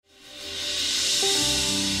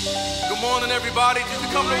morning, everybody. Did you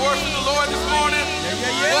come to worship the Lord this morning?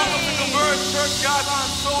 Welcome to Converge Church, guys.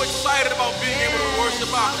 I'm so excited about being able to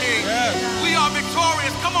worship our King. We are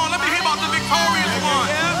victorious. Come on, let me hear about the victorious one.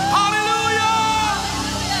 Hallelujah!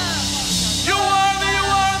 You're worthy, you're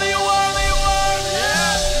worthy, you're worthy, you're worthy.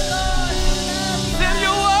 Then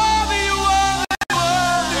you're worthy, you're worthy, you're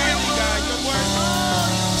worthy. You're worthy.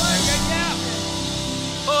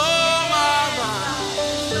 Oh, my.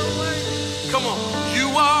 Come on. You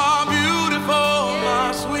are beautiful,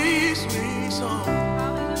 my sweet, sweet song.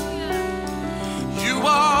 You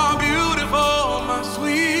are beautiful, my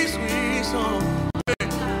sweet, sweet song.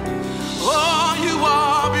 Oh, you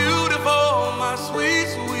are beautiful, my sweet,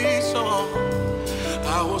 sweet song.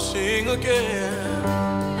 I will sing again.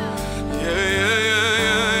 Yeah, yeah,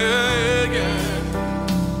 yeah, yeah, yeah.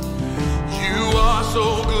 You are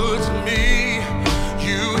so good to me.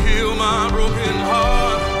 You heal my broken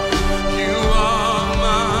heart. You are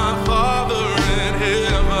my Father in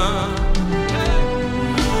heaven.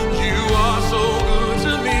 You are so good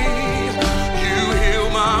to me. You heal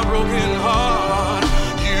my broken heart.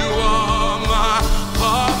 You are my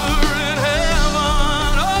Father in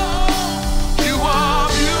heaven. Oh, you are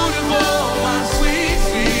beautiful, my sweet,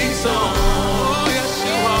 sweet song. Oh, yes,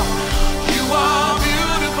 you are. You are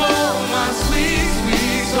beautiful, my sweet,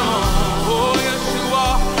 sweet song. Oh, yes, you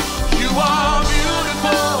are. You are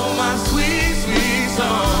beautiful, my sweet, sweet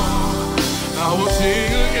song. I will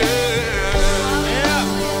sing again. Yeah.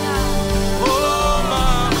 Oh, my.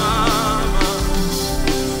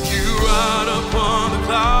 You ride upon the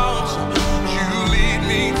clouds. You lead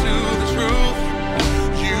me to the truth.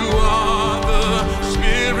 You are the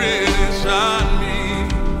Spirit inside me.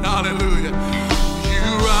 Hallelujah. You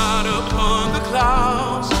ride upon the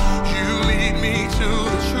clouds. You lead me to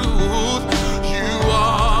the truth. You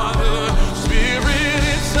are the Spirit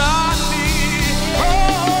inside me.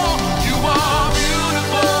 Oh, you are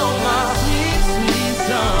beautiful, my sweet, sweet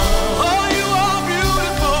song. Oh, you are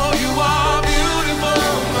beautiful,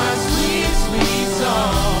 my sweet, sweet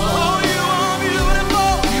song. Oh, you are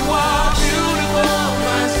beautiful,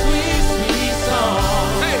 my sweet, sweet song.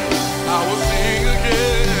 Hey, I will sing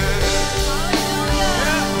again.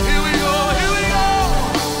 Yeah, here we go, here we go.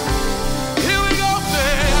 Here we go,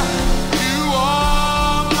 say, you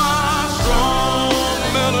are my strong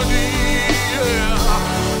melody. Yeah.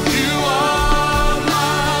 You are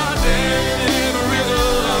my dancing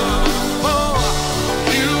rhythm. Oh,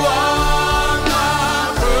 you are my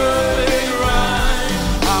perfect rhyme.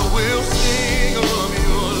 I will sing of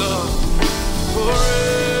your love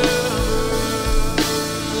forever.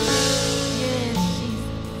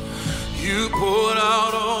 You poured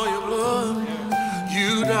out all your blood.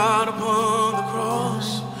 You died upon the cross.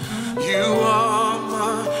 You are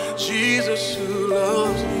my Jesus who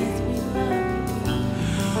loves me.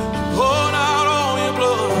 Poured out all your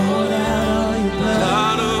blood.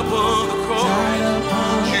 Died upon the cross.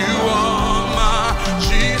 You are my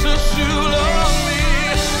Jesus who loves me.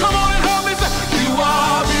 Come on and help me say, you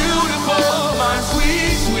are beautiful, my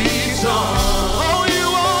sweet, sweet song. Oh, you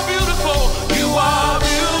are beautiful. You are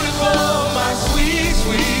beautiful, my sweet,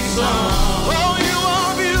 sweet song. Oh, you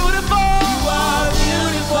are beautiful. You are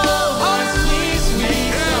beautiful, my sweet,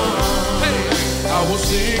 sweet song. Hey, I will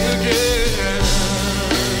sing again.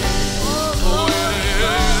 Oh, yeah,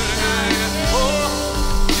 yeah, yeah. Oh,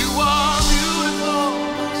 you are beautiful,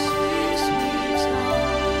 my sweet, sweet song.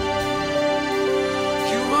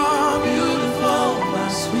 You are beautiful, my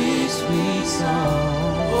sweet, sweet song.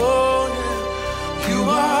 Oh, yeah. You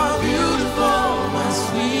are beautiful, my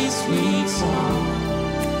sweet, sweet song.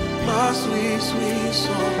 My sweet, sweet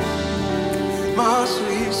song. My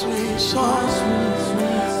sweet, sweet song.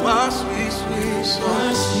 My sweet, sweet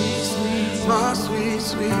song. My sweet,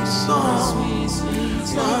 sweet song.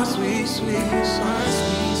 My sweet, sweet song.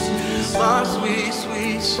 My sweet,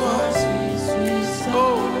 sweet song.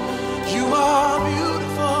 Oh, you are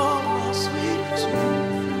beautiful, my sweet, sweet.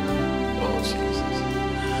 Oh, Jesus.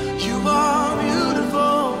 You are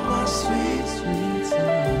beautiful, my sweet, sweet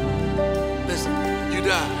song. Listen, you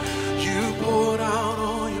died. You poured out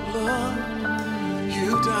all your blood. You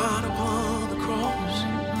died upon the cross.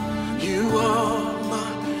 You are my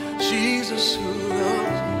Jesus who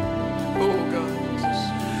loves me. Oh, God.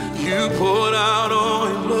 You poured out all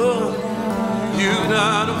your blood. You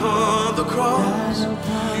died upon the cross.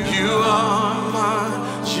 You are my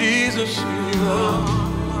Jesus who loves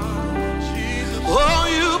me. Oh,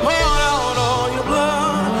 you poured out all your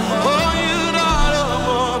blood. Oh, you died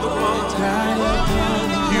upon the cross.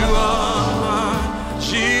 You are my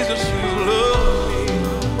Jesus who loves me.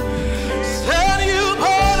 Said you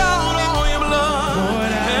poured out all your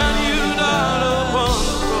blood, and you died upon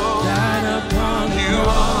the cross.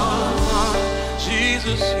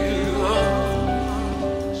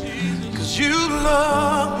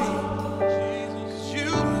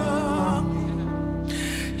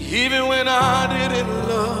 even when I didn't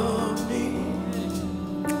love me.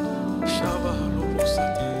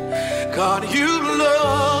 God, you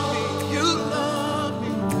love me, you love me.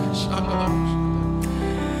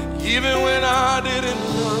 Even when I didn't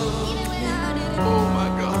love me. Oh my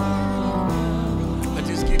God. I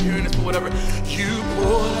just keep hearing this for whatever. You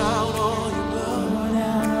poured out all your blood.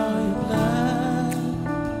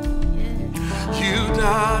 You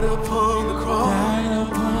died upon the cross.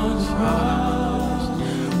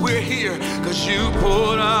 We're here because you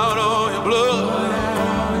poured out all your blood.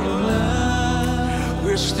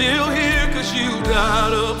 We're still here because you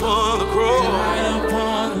died upon the cross.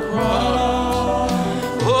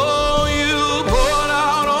 Oh, you poured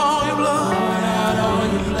out all your blood.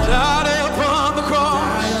 Died upon the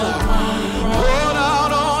cross. Poured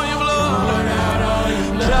out all your blood.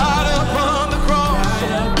 Died upon the cross.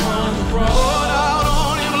 Poured out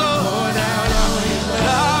all your blood.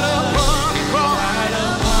 Died upon the cross.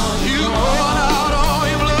 You poured out all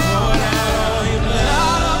your blood.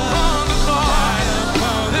 Died upon the cross.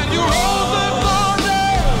 Then you rose the third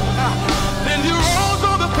day. Then you rose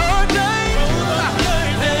on the third day.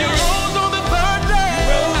 Then you rose on the third day.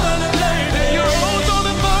 Then you rose on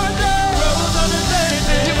the third day.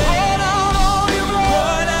 Then you poured out all your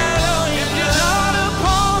blood. And you died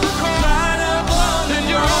upon the cross. Then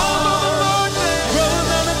you rose on the third day.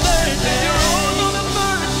 Then you rose on the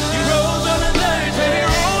third day. Then you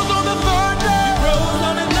rose on the third day.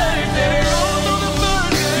 Then you rose on the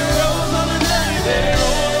third day.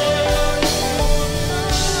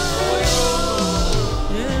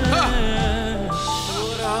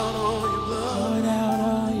 Poured out all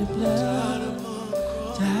your blood.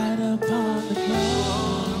 Died upon the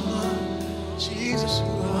cross. Jesus,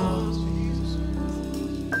 who loves Jesus.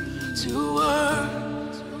 To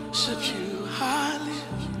worship you, I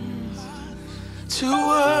live. To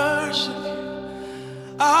worship you,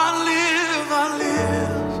 I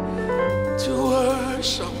live. To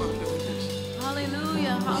worship. Hallelujah.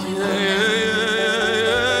 Yeah, Hallelujah.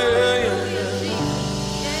 yeah, yeah, yeah.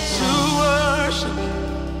 To worship you,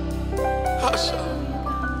 Hashem.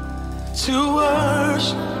 To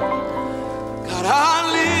worship, God, I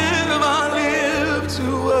live to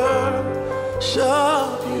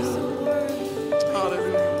worship you.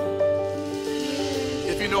 Hallelujah.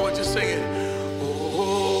 If you know it, just sing it. Oh,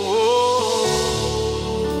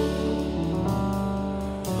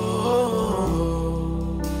 oh, oh.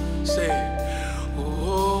 Say it.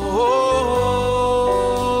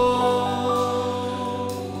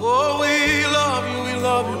 Oh, we love you, we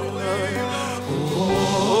love you, we love you.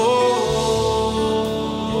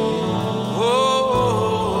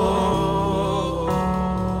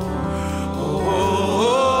 Oh,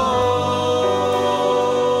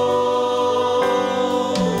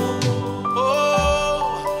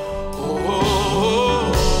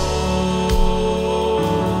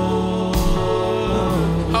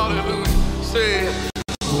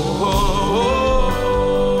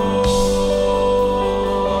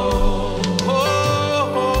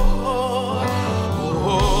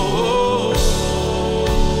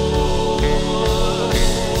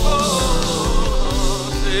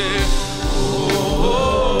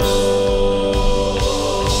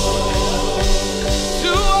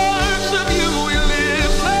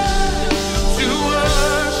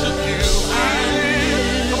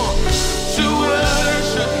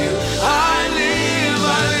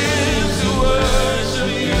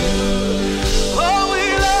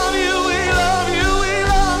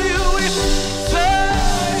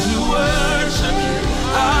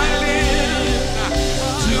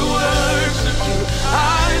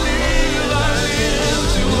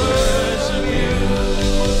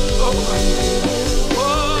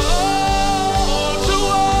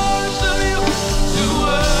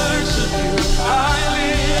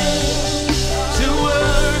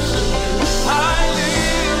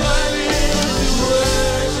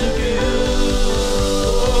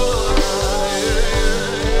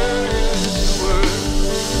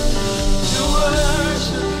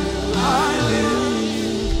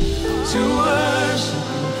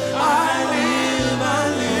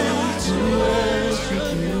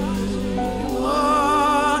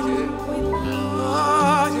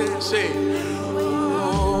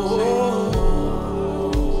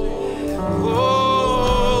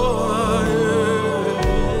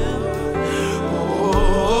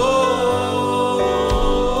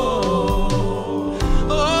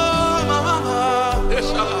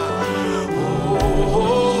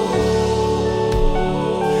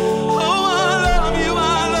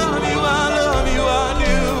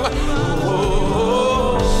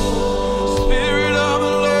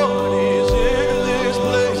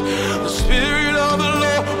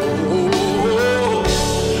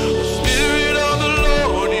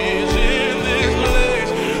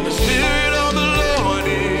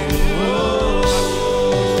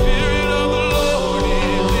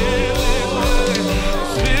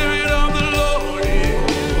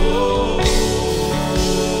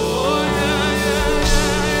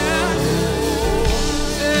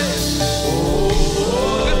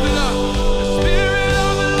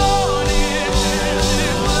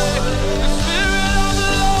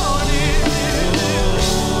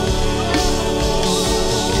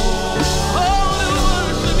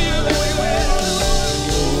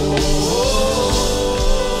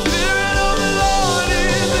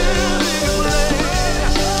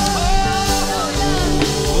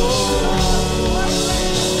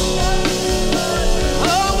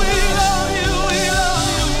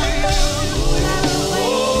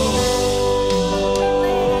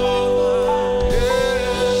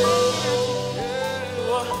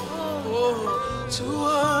 to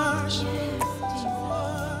worship,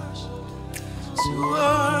 to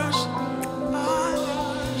worship.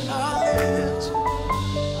 I lift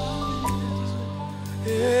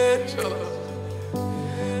it up.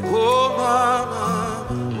 Oh, mama,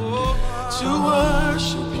 to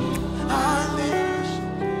worship you, I live.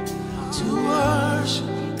 To worship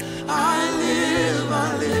you, I live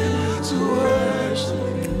to worship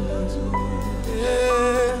you.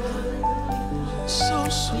 Yeah, so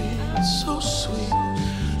sweet, so sweet.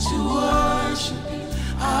 To worship you,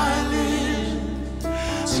 I live.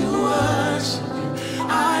 To worship you,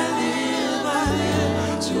 I live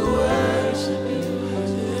to worship you.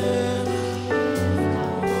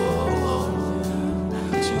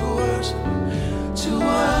 To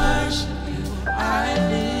worship you, I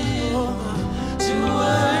live. To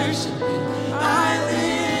worship you, I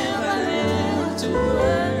live to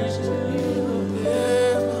worship you.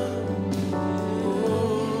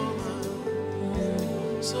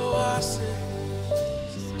 So I say,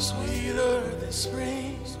 sweeter than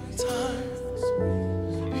springtime,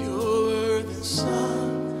 purer than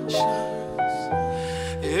sunshine,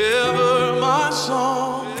 ever my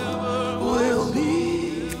song will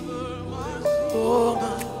be. Oh,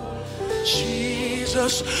 my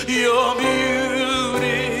Jesus, you're beautiful.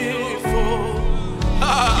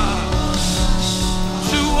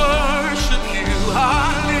 To worship you, I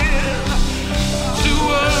live. To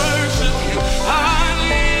worship you, I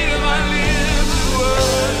live to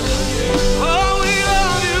worship you. Oh, we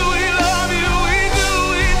love you, we do.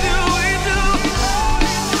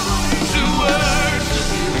 To worship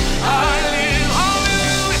you, I live.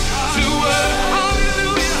 Hallelujah. To worship,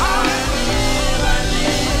 hallelujah.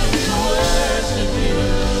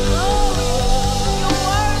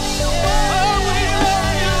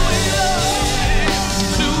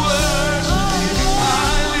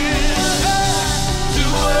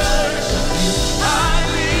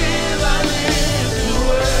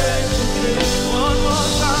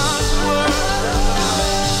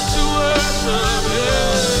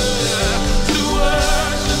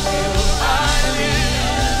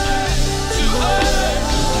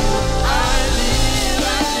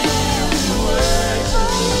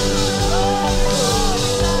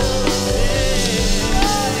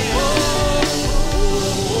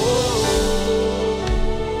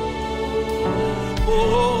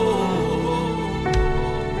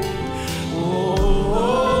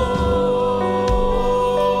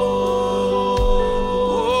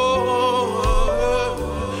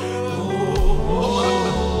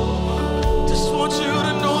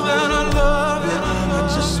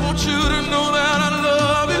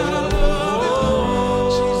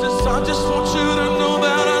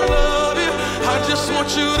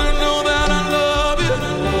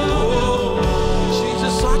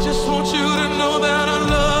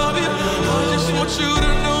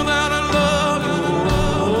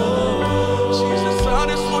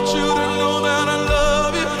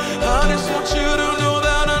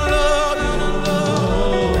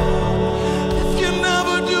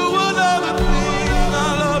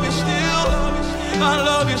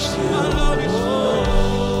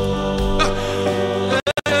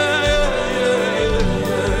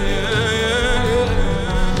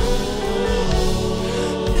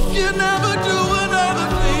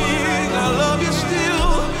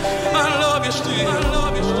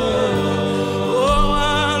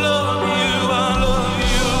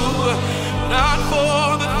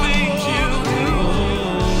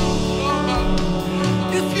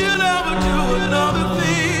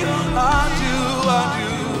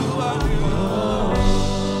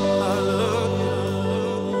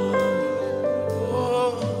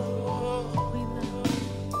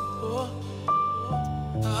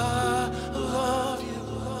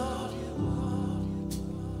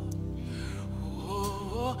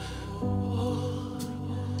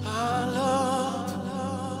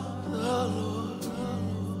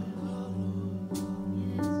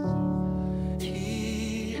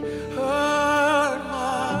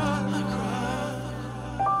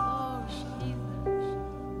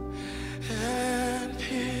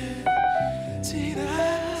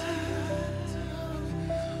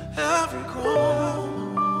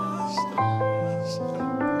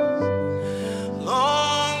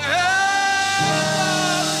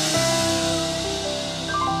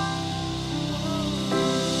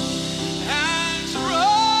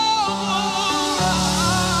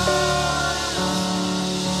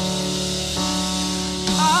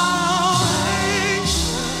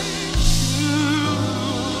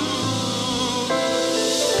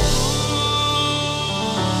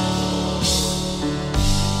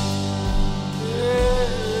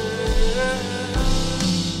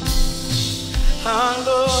 I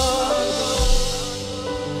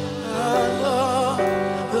love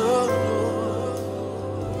the Lord.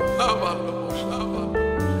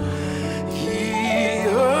 He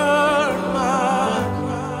heard my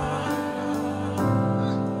cry.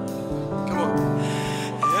 Come on.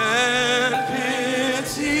 And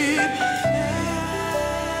pitied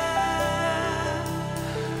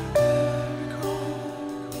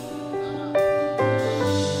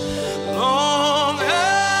long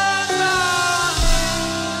as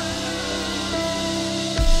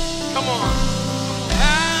come on.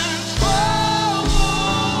 And trouble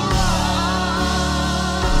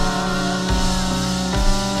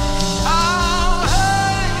I'll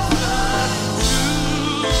hasten to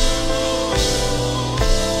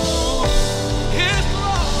His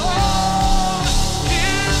throne,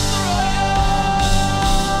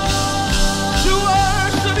 to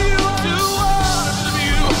worship You, to worship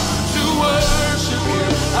You, to worship You.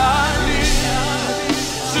 I live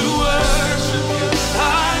to worship You.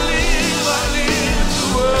 I live to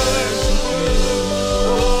worship You.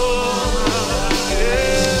 Oh,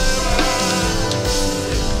 yeah.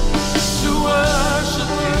 To worship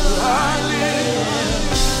You. I live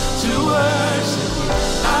to worship You.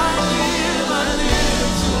 I live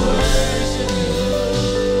to worship You.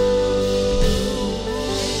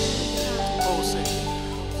 Oh, say,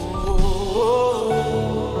 oh,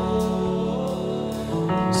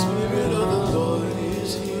 Spirit of the Lord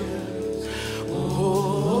is here. Oh,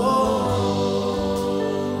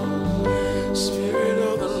 Spirit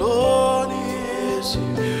of the Lord is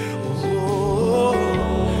here. Oh,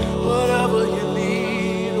 whatever you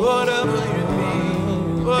need, whatever you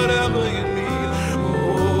need, whatever you need.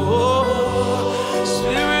 Oh,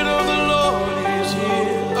 Spirit of the Lord is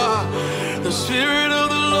here. The Spirit of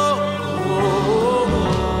the Lord. Oh,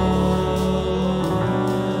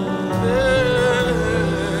 yeah,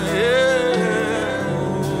 yeah.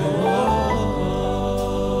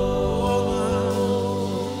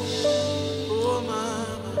 Oh, my.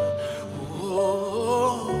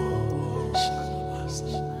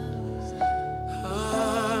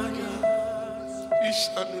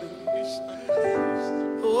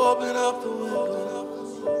 Open up the window.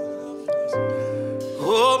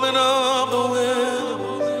 Open up the window.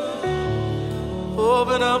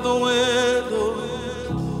 Open up the window.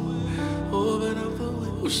 Open up the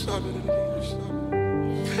window.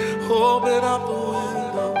 Open up the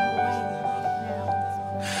window.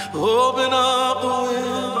 Open up the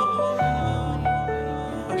window.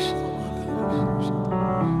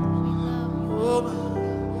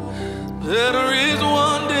 There is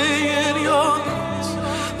one day in your courts.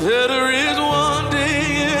 There is one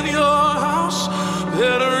day in your house.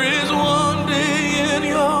 There is one day in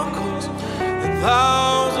your courts, and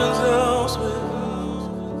thousands elsewhere.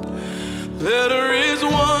 There is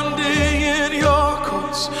one day in your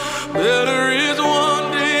courts. There is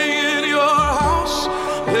one day in your house.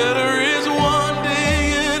 There is one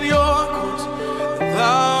day in your courts, and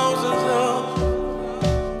thousands elsewhere.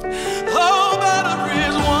 Oh, there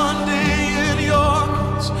is one day in your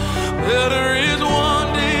courts. There is one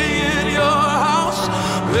day in your house.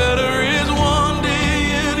 There is one day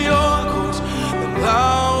in your courts, and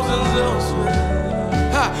thousands elsewhere.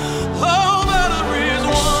 Oh, there is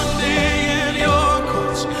one day in your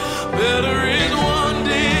courts. There is one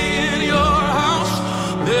day in your house.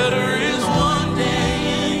 There is one day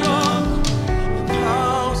in your courts, and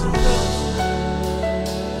thousands elsewhere.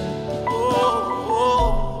 Oh,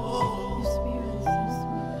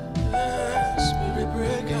 Spirit,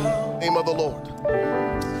 break out. Name of the Lord.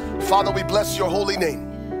 Father, we bless your holy name.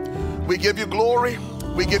 We give you glory,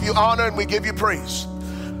 we give you honor, and we give you praise.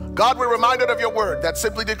 God, we're reminded of your word that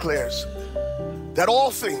simply declares that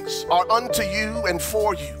all things are unto you and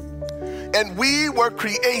for you, and we were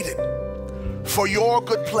created for your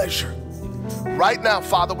good pleasure. Right now,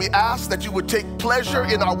 Father, we ask that you would take pleasure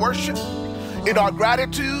in our worship, in our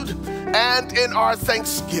gratitude, and in our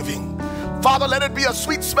thanksgiving. Father, let it be a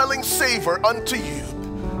sweet-smelling savor unto you,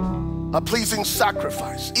 a pleasing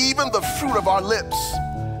sacrifice, even the fruit of our lips,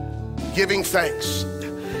 giving thanks.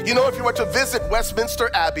 You know, if you were to visit Westminster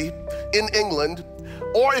Abbey in England,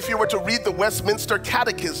 or if you were to read the Westminster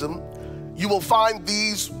Catechism, you will find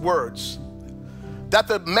these words, that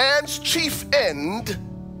the man's chief end,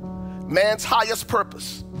 man's highest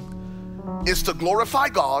purpose, is to glorify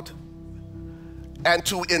God and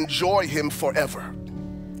to enjoy him forever.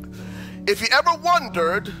 If you ever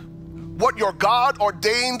wondered what your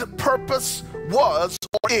God-ordained purpose was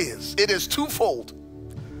or is, it is twofold: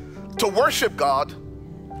 to worship God,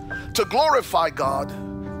 to glorify God,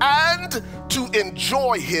 and to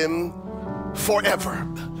enjoy him forever.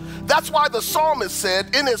 That's why the psalmist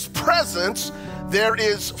said, in his presence there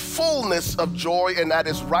is fullness of joy, and at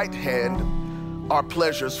his right hand are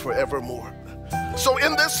pleasures forevermore. So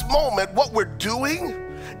in this moment, what we're doing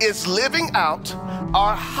is living out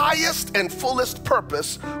our highest and fullest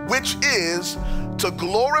purpose, which is to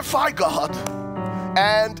glorify God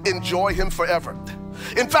and enjoy him forever.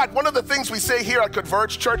 In fact, one of the things we say here at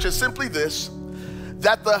Converge Church is simply this,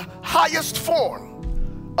 that the highest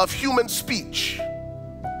form of human speech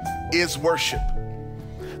is worship.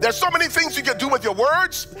 There's so many things you can do with your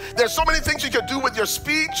words. There's so many things you can do with your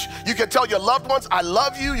speech. You can tell your loved ones, I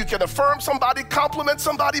love you. You can affirm somebody, compliment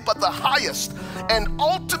somebody, but the highest and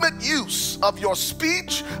ultimate use of your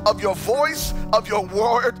speech, of your voice, of your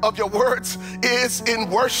words is in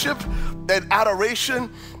worship and adoration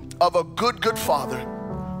of a good Father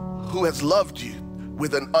who has loved you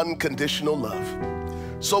with an unconditional love.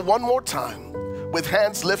 So one more time, with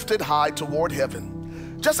hands lifted high toward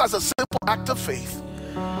heaven, just as a simple act of faith.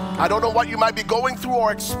 I don't know what you might be going through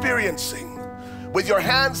or experiencing. With your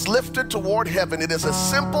hands lifted toward heaven, it is a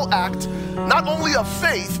simple act, not only of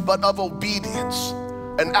faith, but of obedience,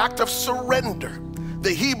 an act of surrender.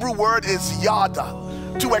 The Hebrew word is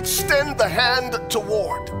yada, to extend the hand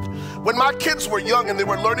toward. When my kids were young and they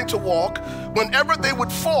were learning to walk, whenever they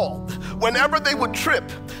would fall, whenever they would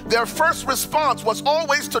trip, their first response was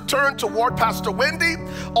always to turn toward Pastor Wendy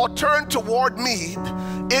or turn toward me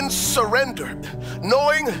in surrender,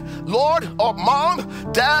 knowing, Lord or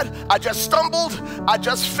Mom, Dad, I just stumbled, I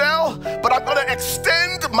just fell, but I'm gonna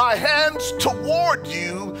extend my hands toward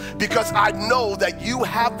you because I know that you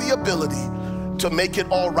have the ability to make it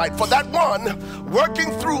all right. For that one working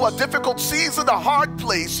through a difficult season, a hard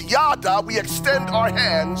place, yada, we extend our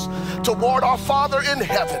hands toward our Father in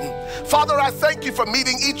heaven. Father, I thank you for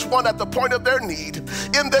meeting each one at the point of their need.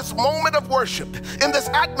 In this moment of worship, in this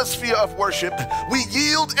atmosphere of worship, we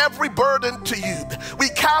yield every burden to you. We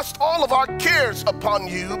cast all of our cares upon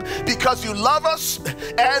you because you love us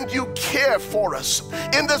and you care for us.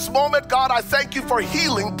 In this moment, God, I thank you for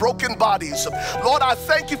healing broken bodies. Lord, I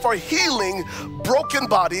thank you for healing broken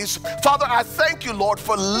bodies. Father, I thank you, Lord,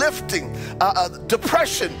 for lifting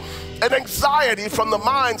depression and anxiety from the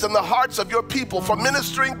minds and the hearts of your people, for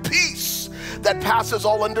ministering peace that passes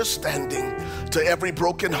all understanding to every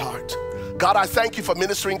broken heart. God, I thank you for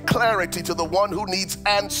ministering clarity to the one who needs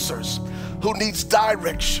answers, who needs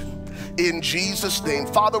direction. In Jesus' name,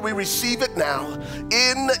 Father, we receive it now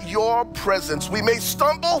in your presence. We may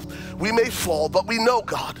stumble, we may fall, but we know,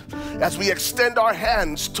 God, as we extend our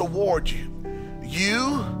hands toward you,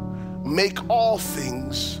 you make all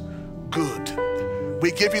things good.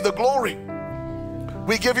 We give you the glory.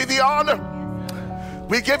 We give you the honor.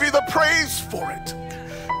 We give you the praise for it.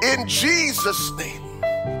 In Jesus' name,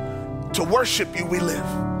 to worship you we live.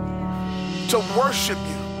 To worship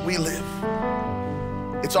you we live.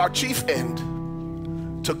 It's our chief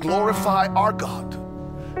end to glorify our God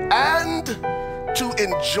and to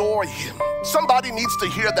enjoy him. Somebody needs to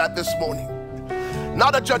hear that this morning.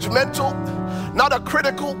 Not a judgmental, not a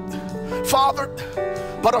critical Father,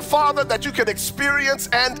 but a Father that you can experience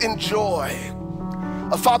and enjoy.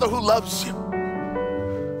 A Father who loves you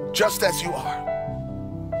just as you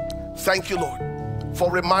are. Thank you, Lord,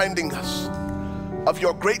 for reminding us of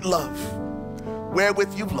your great love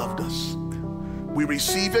wherewith you've loved us. We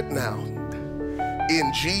receive it now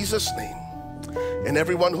in Jesus' name. And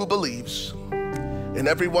everyone who believes and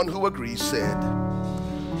everyone who agrees said,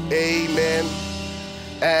 amen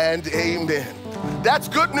and amen. That's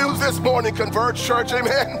good news this morning, Converge Church,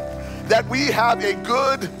 amen. That we have a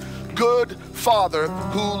good Father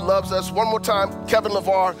who loves us. One more time, Kevin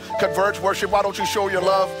LeVar, Converge Worship, why don't you show your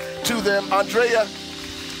love to them? Andrea,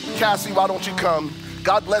 Cassie, why don't you come?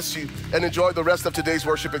 God bless you and enjoy the rest of today's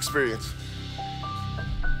worship experience.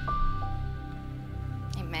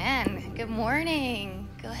 Amen. Good morning.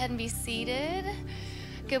 Go ahead and be seated.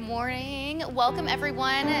 Good morning. Welcome,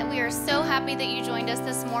 everyone. We are so happy that you joined us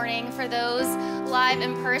this morning. For those live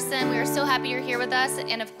in person, we are so happy you're here with us.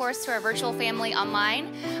 And of course, to our virtual family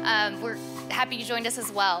online, we're happy you joined us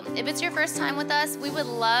as well. If it's your first time with us, we would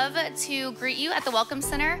love to greet you at the Welcome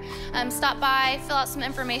Center. Stop by, fill out some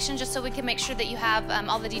information just so we can make sure that you have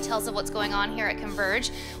all the details of what's going on here at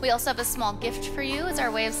Converge. We also have a small gift for you as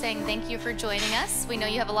our way of saying thank you for joining us. We know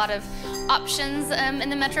you have a lot of options in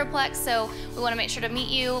the Metroplex, so we want to make sure to meet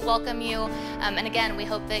you, welcome you, and again, we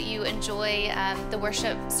hope that you enjoy the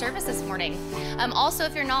worship service this morning. Also,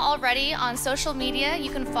 if you're not already on social media, you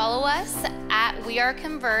can follow us at We Are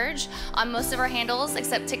Converge on most of our handles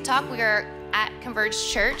except TikTok. We are at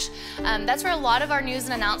Converge Church. That's where a lot of our news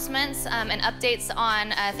and announcements and updates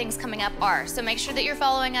on things coming up are. So make sure that you're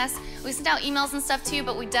following us. We send out emails and stuff too,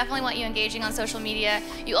 but we definitely want you engaging on social media.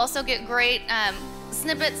 You also get great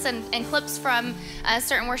snippets and clips from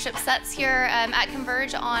certain worship sets here at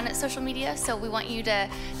Converge on social media, so we want you to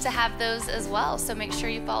have those as well, so make sure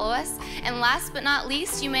you follow us. And last but not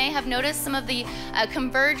least, you may have noticed some of the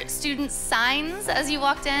Converge student signs as you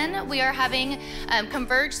walked in. We are having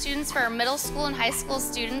Converge students for our middle school and high school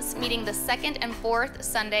students meeting the second and fourth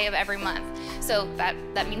Sunday of every month, so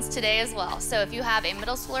that means today as well. So if you have a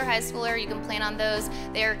middle schooler, high schooler, you can plan on those.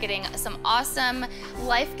 They're getting some awesome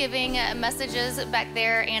life-giving messages back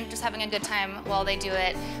there and just having a good time while they do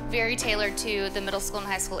it, very tailored to the middle school and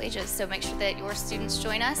high school ages. So make sure that your students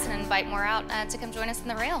join us and invite more out to come join us in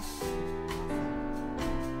the rail.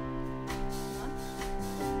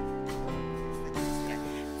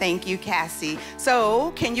 Thank you, Cassie.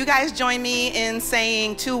 So can you guys join me in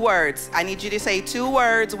saying 2 words? I need you to say 2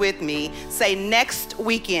 words with me. Say next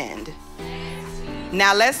weekend.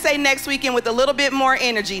 Now let's say next weekend with a little bit more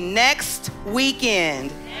energy. Next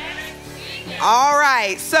weekend. All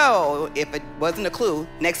right, so if it wasn't a clue,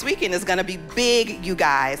 next weekend is gonna be big, you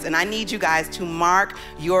guys, and I need you guys to mark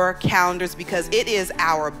your calendars because it is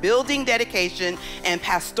our building dedication and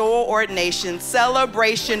pastoral ordination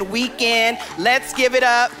celebration weekend. Let's give it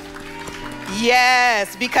up.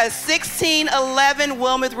 Yes, because 1611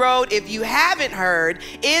 Wilmouth Road, if you haven't heard,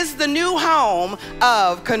 is the new home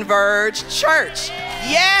of Converge Church.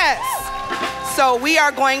 Yes. So we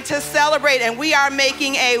are going to celebrate, and we are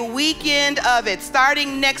making a weekend of it.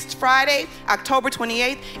 Starting next Friday, October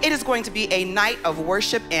 28th, it is going to be a night of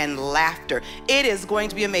worship and laughter. It is going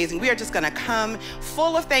to be amazing. We are just going to come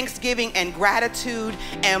full of thanksgiving and gratitude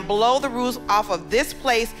and blow the roofs off of this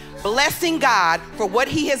place, blessing God for what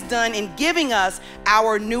he has done in giving us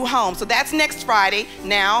our new home. So that's next Friday.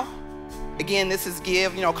 Now, again, this is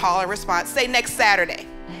give, call and response. Say next Saturday.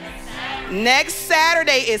 Next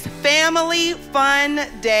Saturday is Family Fun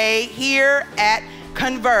Day here at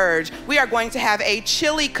Converge. We are going to have a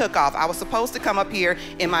chili cook-off. I was supposed to come up here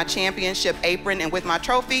in my championship apron and with my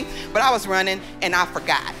trophy, but I was running and I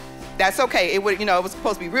forgot. That's okay. It was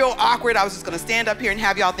supposed to be real awkward. I was just going to stand up here and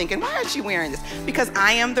have y'all thinking, why is she wearing this? Because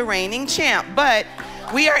I am the reigning champ. But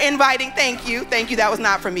we are inviting, thank you, that was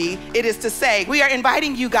not for me. It is to say, we are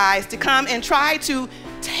inviting you guys to come and try to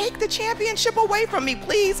take the championship away from me,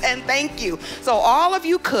 please, and thank you. So all of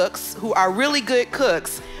you cooks who are really good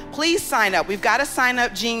cooks, please sign up. We've got a sign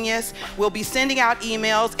up genius. We'll be sending out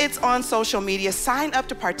emails. It's on social media. Sign up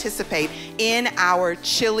to participate in our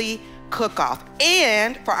chili cook-off.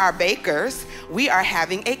 And for our bakers, we are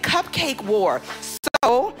having a cupcake war.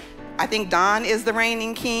 So I think Don is the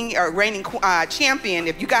reigning king or reigning champion.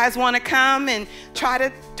 If you guys want to come and try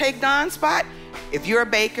to take Don's spot, if you're a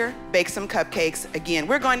baker, bake some cupcakes. Again,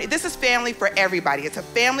 this is family for everybody. It's a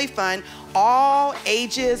family fun, all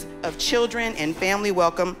ages of children and family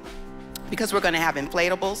welcome, because we're going to have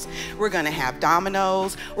inflatables, we're going to have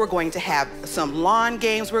dominoes, we're going to have some lawn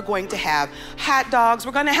games, we're going to have hot dogs,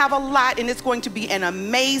 we're going to have a lot, and it's going to be an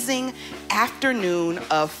amazing afternoon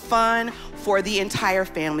of fun for the entire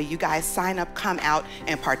family. You guys sign up, come out,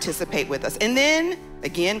 and participate with us. And then,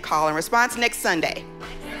 again, call and response next Sunday.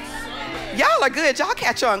 Y'all are good. Y'all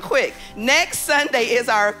catch on quick. Next Sunday is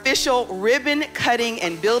our official ribbon cutting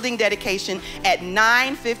and building dedication at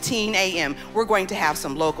 9:15 a.m. We're going to have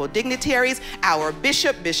some local dignitaries. Our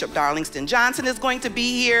Bishop Darlingston Johnson, is going to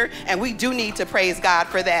be here, and we do need to praise God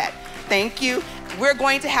for that. Thank you. We're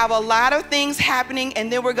going to have a lot of things happening, and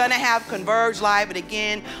then we're going to have Converge Live. And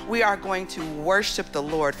again, we are going to worship the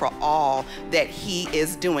Lord for all that he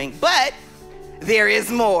is doing. But there is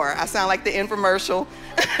more. I sound like the infomercial.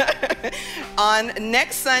 On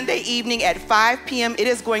next Sunday evening at 5 p.m., it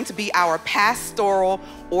is going to be our pastoral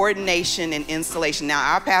ordination and installation.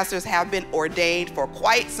 Now, our pastors have been ordained for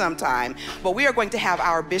quite some time, but we are going to have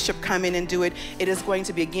our bishop come in and do it. It is going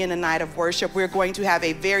to be, again, a night of worship. We're going to have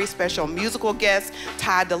a very special musical guest.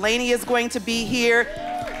 Todd Delaney is going to be here.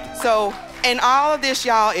 So, and all of this,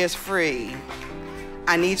 y'all, is free.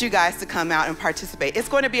 I need you guys to come out and participate. It's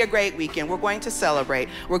going to be a great weekend. We're going to celebrate.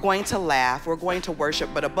 We're going to laugh. We're going to worship.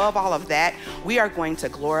 But above all of that, we are going to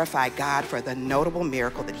glorify God for the notable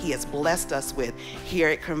miracle that he has blessed us with here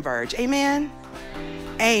at Converge. Amen?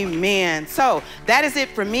 Amen. So that is it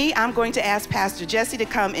for me. I'm going to ask Pastor Jesse to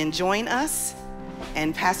come and join us.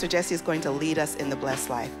 And Pastor Jesse is going to lead us in the blessed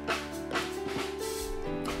life.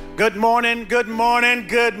 Good morning, good morning,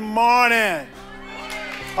 good morning.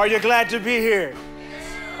 Are you glad to be here?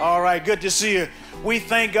 All right, good to see you. We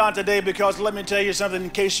thank God today because let me tell you something in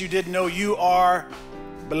case you didn't know, you are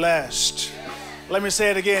blessed. Let me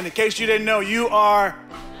say it again. In case you didn't know, you are.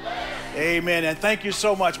 Amen. And thank you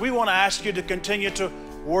so much. We want to ask you to continue to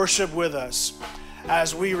worship with us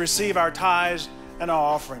as we receive our tithes and our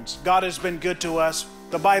offerings. God has been good to us.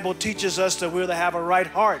 The Bible teaches us that we're to have a right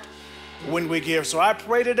heart when we give. So I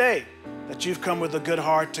pray today that you've come with a good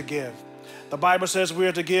heart to give. The Bible says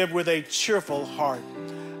we're to give with a cheerful heart.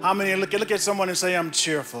 How many look at someone and say, I'm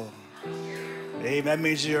cheerful? Amen. That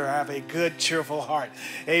means you have a good, cheerful heart.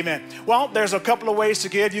 Amen. Well, there's a couple of ways to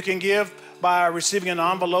give. You can give by receiving an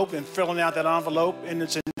envelope and filling out that envelope in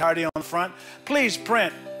its entirety on the front. Please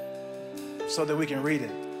print so that we can read it.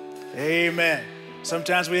 Amen.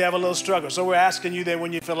 Sometimes we have a little struggle. So we're asking you that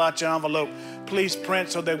when you fill out your envelope, please print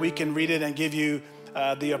so that we can read it and give you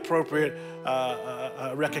the appropriate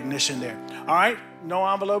recognition there. All right? No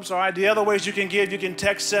envelopes. All right. The other ways you can give, you can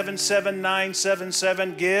text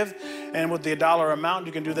 77977 give, and with the dollar amount,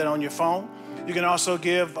 you can do that on your phone. You can also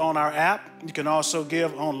give on our app. You can also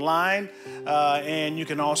give online, and you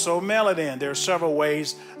can also mail it in. There are several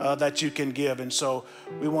ways that you can give, and so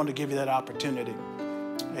we want to give you that opportunity.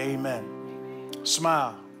 Amen.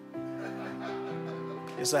 Smile.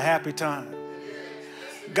 It's a happy time.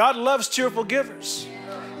 God loves cheerful givers.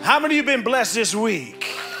 How many of you have been blessed this week?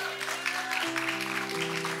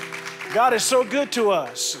 God is so good to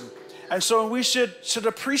us. And so we should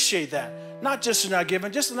appreciate that. Not just in our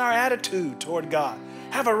giving, just in our attitude toward God.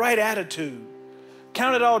 Have a right attitude.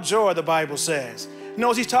 Count it all joy, the Bible says. You know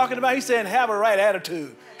what he's talking about? He's saying have a right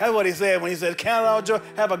attitude. That's what he said when he said count it all joy,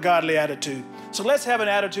 have a godly attitude. So let's have an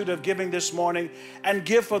attitude of giving this morning and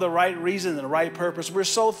give for the right reason and the right purpose. We're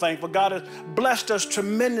so thankful. God has blessed us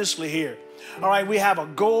tremendously here. All right, we have a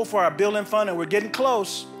goal for our building fund and we're getting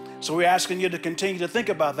close. So we're asking you to continue to think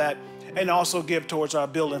about that and also give towards our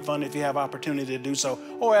building fund if you have opportunity to do so,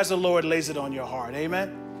 or as the Lord lays it on your heart.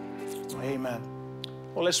 Amen? Amen.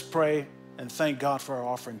 Well, let's pray and thank God for our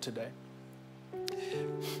offering today.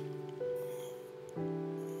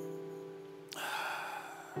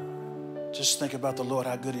 Just think about the Lord,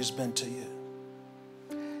 how good he's been to you.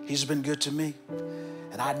 He's been good to me,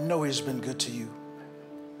 and I know he's been good to you.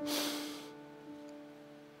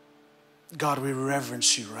 God, we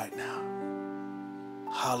reverence you right now.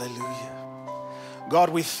 Hallelujah. God,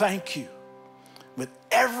 we thank you with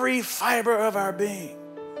every fiber of our being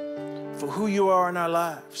for who you are in our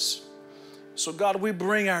lives. So God, we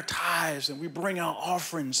bring our tithes and we bring our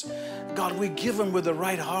offerings. God, we give them with the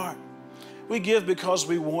right heart. We give because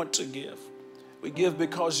we want to give. We give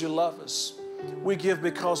because you love us. We give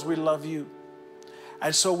because we love you.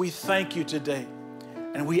 And so we thank you today.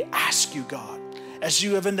 And we ask you, God, as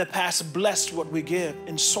you have in the past blessed what we give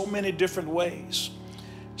in so many different ways.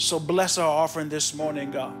 So bless our offering this morning,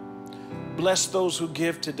 God. Bless those who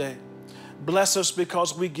give today. Bless us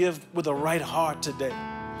because we give with a right heart today.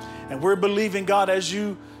 And we're believing, God, as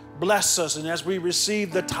you bless us and as we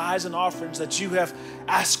receive the tithes and offerings that you have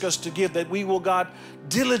asked us to give, that we will, God,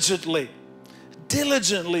 diligently,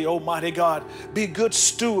 Almighty God, be good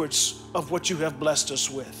stewards of what you have blessed us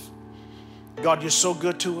with. God, you're so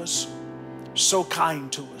good to us, so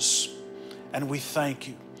kind to us, and we thank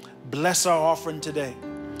you. Bless our offering today.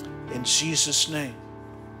 In Jesus' name,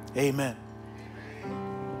 amen.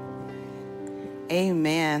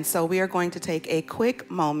 Amen. So we are going to take a quick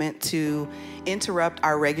moment to interrupt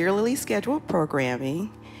our regularly scheduled programming,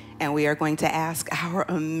 and we are going to ask our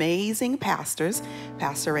amazing pastors,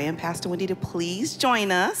 Pastor Ray and Pastor Wendy, to please join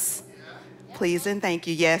us. Please and thank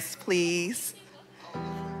you. Yes, please.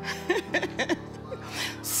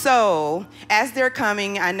 So as they're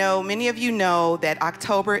coming, I know many of you know that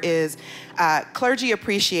October is Clergy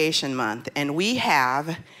Appreciation Month, and we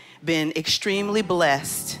have been extremely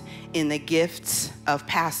blessed in the gifts of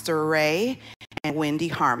Pastor Ray and Wendy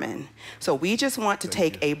Harmon. So we just want to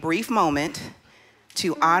take a brief moment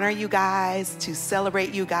to honor you guys, to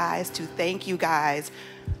celebrate you guys, to thank you guys.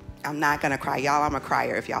 I'm not gonna cry, y'all. I'm a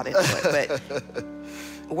crier if y'all didn't know it, but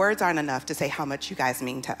words aren't enough to say how much you guys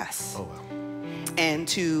mean to us. Oh, wow. And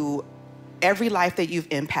to every life that you've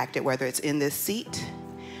impacted, whether it's in this seat,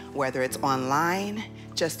 whether it's online,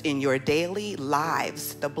 just in your daily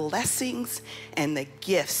lives, the blessings and the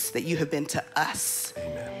gifts that you have been to us.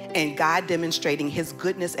 Amen. And God demonstrating his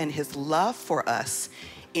goodness and his love for us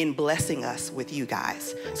in blessing us with you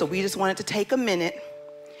guys. So we just wanted to take a minute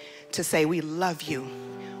to say we love you.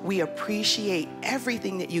 We appreciate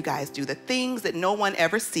everything that you guys do, the things that no one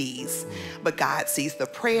ever sees, but God sees, the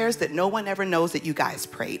prayers that no one ever knows that you guys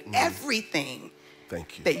prayed. Everything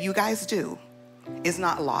Thank you. that you guys do is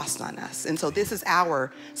not lost on us. And so this is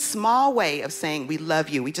our small way of saying we love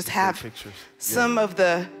you. We just have some of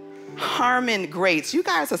the Harmon greats. You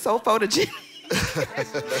guys are so photogenic.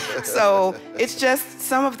 So it's just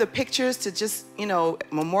some of the pictures to just,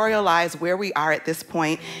 memorialize where we are at this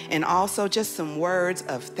point, and also just some words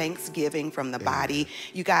of thanksgiving from the body.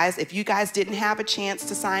 You guys, if you guys didn't have a chance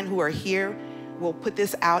to sign who are here, we'll put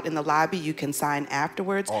this out in the lobby. You can sign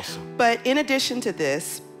afterwards. Awesome. But in addition to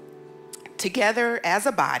this, together as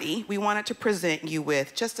a body, we wanted to present you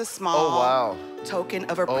with just a small token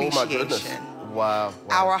of appreciation. Oh my goodness. Wow.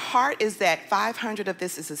 Our heart is that 500 of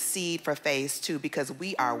this is a seed for phase 2, because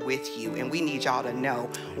we are with you, and we need y'all to know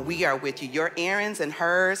we are with you. Your errands and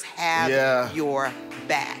hers have your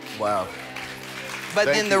back. Wow. But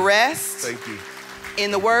then the rest, thank you.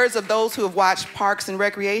 In the words of those who have watched Parks and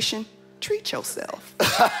Recreation, treat yourself.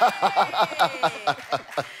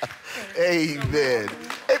 Amen.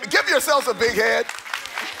 Hey, give yourselves a big hand.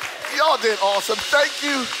 Y'all did awesome. Thank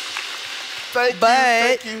you.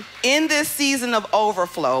 Thank you. In this season of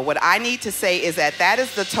overflow, what I need to say is that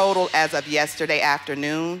is the total as of yesterday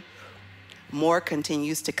afternoon. More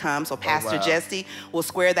continues to come. So Pastor Jesse will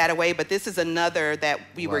square that away. But this is another that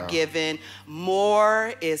we were given.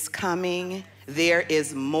 More is coming. There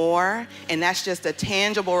is more. And that's just a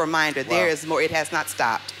tangible reminder. There is more. It has not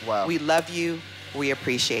stopped. Wow. We love you. We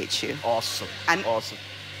appreciate you. Awesome. Awesome.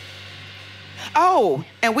 Oh,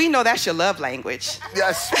 and we know that's your love language.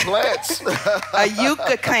 Yes, plants. a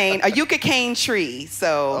yucca cane tree.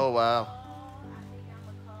 So. Oh, wow.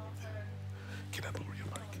 Can I lower your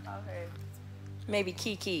mic? Okay. Maybe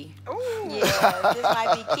Kiki. Ooh. Yeah, this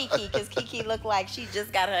might be Kiki, because Kiki looked like she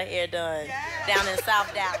just got her hair done down in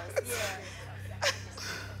South Dallas. Yeah.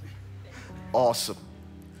 Awesome.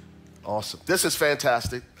 This is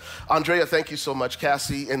fantastic. Andrea, thank you so much.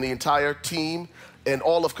 Cassie and the entire team and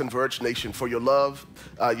all of Converge Nation for your love,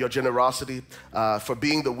 your generosity, for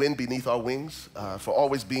being the wind beneath our wings, for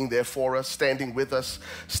always being there for us, standing with us,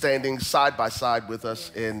 standing side by side with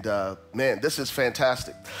us. And man, this is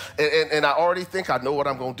fantastic. And I already think I know what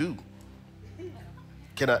I'm going to do.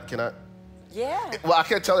 Can I? Yeah. Well, I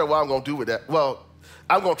can't tell her what I'm going to do with that. Well,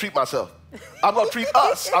 I'm going to treat myself. I'm going to treat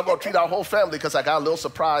us. I'm going to treat our whole family, because I got a little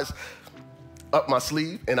surprise up my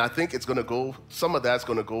sleeve, and I think it's going to go, some of that's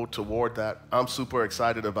going to go toward that. I'm super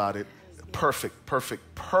excited about it. Perfect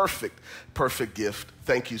gift.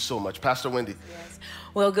 Thank you so much. Pastor Wendy. Yes.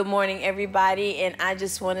 Well, good morning, everybody, and I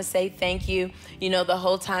just want to say thank you. The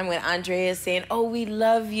whole time when Andrea is saying, oh, we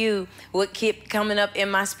love you, what kept coming up in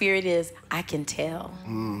my spirit is, I can tell.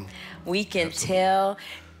 We can tell.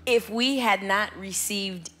 If we had not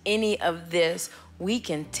received any of this, we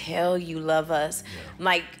can tell you love us. Yeah.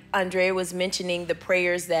 Like Andrea was mentioning, the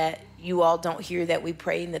prayers that you all don't hear that we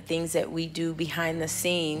pray, and the things that we do behind the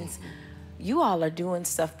scenes. You all are doing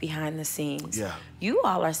stuff behind the scenes. Yeah. You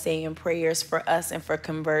all are saying prayers for us and for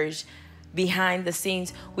Converge behind the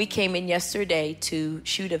scenes. We came in yesterday to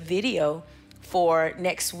shoot a video for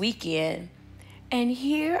next weekend, and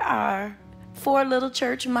here are 4 little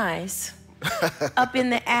church mice up in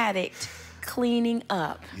the attic cleaning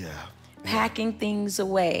up. Yeah. Packing things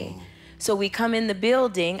away. So we come in the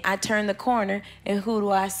building, I turn the corner, and who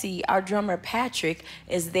do I see? Our drummer Patrick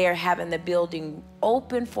is there having the building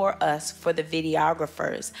open for us for the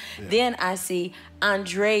videographers. Yeah. Then I see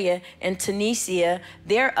Andrea and Tanisha,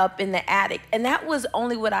 they're up in the attic. And that was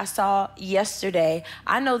only what I saw yesterday.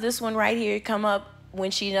 I know this one right here come up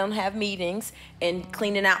when she don't have meetings, and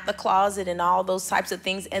cleaning out the closet and all those types of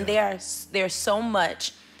things. And there's so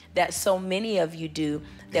much that so many of you do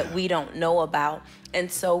that we don't know about. And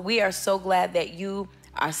so we are so glad that you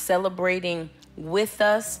are celebrating with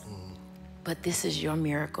us. But this is your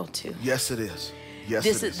miracle too. Yes, it is. Yes,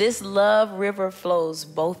 it is. This love river flows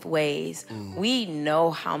both ways. We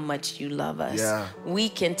know how much you love us. Yeah. We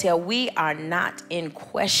can tell. We are not in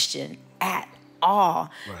question at all.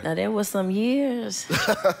 Right. Now, there were some years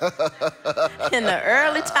in the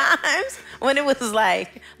early times when it was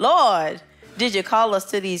like, Lord, did you call us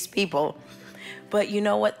to these people? But you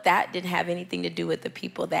know what? That didn't have anything to do with the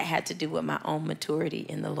people. That had to do with my own maturity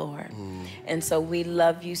in the Lord. And so we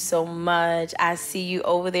love you so much. I see you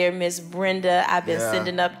over there, Miss Brenda. I've been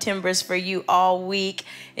sending up timbers for you all week.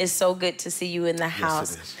 It's so good to see you in the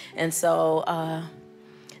house. Yes, it is. And so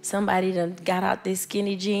somebody done got out these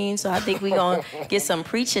skinny jeans, so I think we're going to get some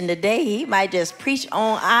preaching today. He might just preach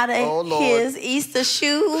on out of his Easter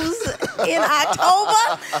shoes in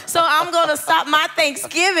October. So I'm going to stop my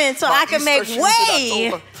Thanksgiving so I can make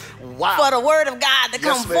way for the word of God to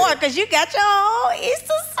come forth, because you got your own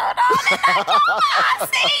Easter suit on in October. I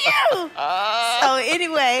see you. So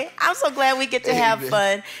anyway, I'm so glad we get to have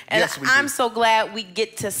fun. And I'm so glad we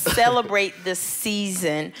get to celebrate this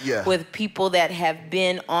season with people that have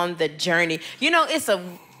been on the journey. You know, it's a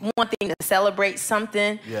one thing to celebrate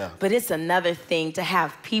something, but it's another thing to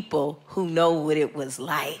have people who know what it was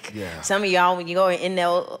like. Some of y'all, when you go in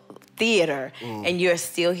the theater and you're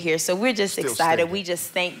still here. So we're just excited. Standing. We just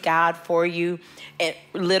thank God for you. And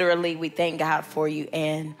literally, we thank God for you.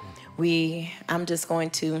 And I'm just going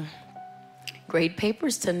to grade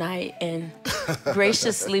papers tonight and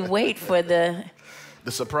graciously wait for the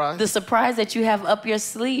surprise? The surprise that you have up your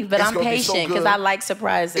sleeve. But I'm patient because I like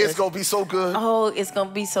surprises. It's going to be so good. Oh, it's going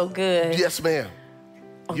to be so good. Yes, ma'am.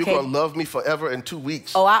 Okay. You're going to love me forever in 2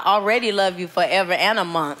 weeks. Oh, I already love you forever and a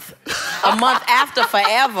month. A month after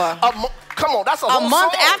forever. Come on, that's a whole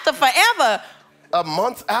month song. after forever. A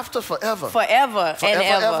month after forever. Forever, forever and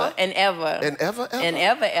ever, ever? And ever. And ever, ever? And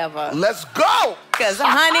ever, ever. Let's go! Because,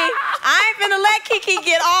 honey, I ain't finna let Kiki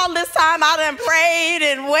get all this time. I done prayed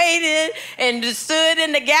and waited and stood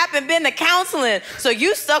in the gap and been to counseling. So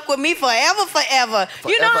you stuck with me forever.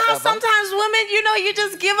 You know how sometimes women, you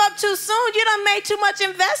just give up too soon. You done made too much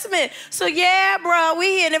investment. So, yeah, bro,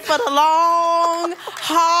 we in it for the long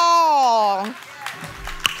haul.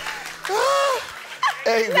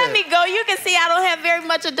 Amen. Let me go. You can see I don't have very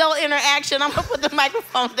much adult interaction. I'm going to put the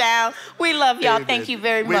microphone down. We love y'all. Amen. Thank you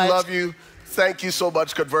very much. We love you. Thank you so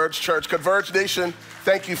much, Converge Church. Converge Nation,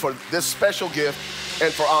 thank you for this special gift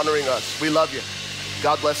and for honoring us. We love you.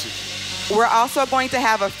 God bless you. We're also going to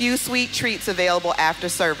have a few sweet treats available after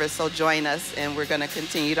service, so join us, and we're going to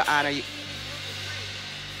continue to honor you.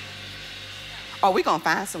 Oh, we're going to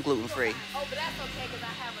find some gluten-free. Oh, but that's okay because I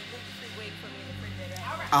have a gluten-free waiting for me in the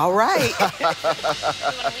refrigerator. All right. You want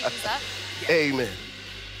to leave these up? Amen.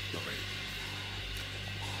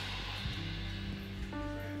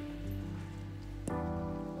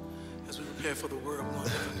 As we prepare for the word, we're going to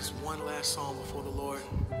have this one last song before the Lord.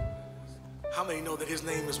 How many know that his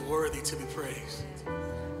name is worthy to be praised?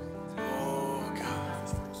 Oh, God.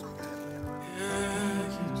 Yeah.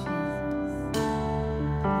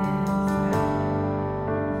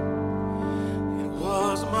 It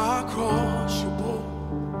was my cross you bore,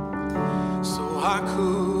 so I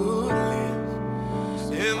could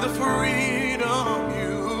live in the freedom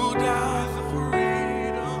you died for.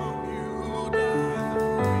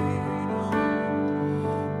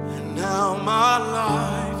 Now my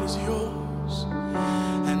life is yours,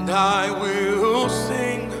 and I will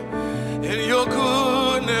sing in your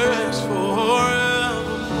goodness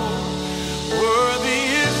forevermore. Worthy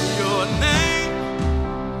is your name,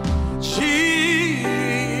 Jesus.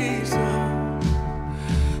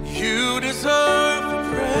 You deserve the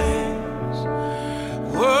praise.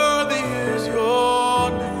 Worthy is your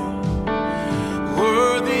name.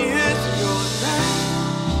 Worthy is your name,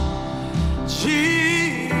 Jesus.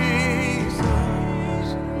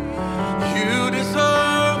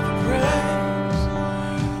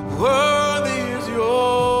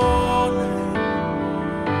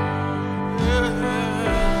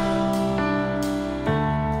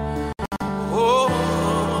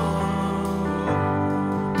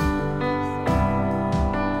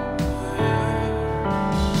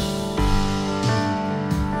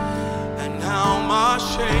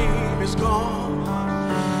 Shame is gone.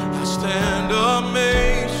 I stand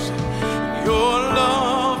amazed in your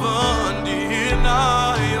love undeniable.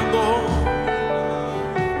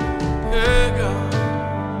 Yeah,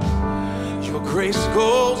 God, your grace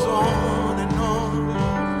goes on, and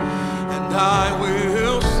I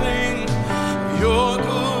will sing your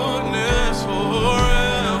goodness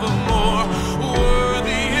forevermore.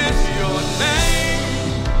 Worthy is your name,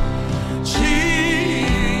 Jesus.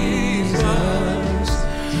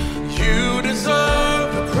 You deserve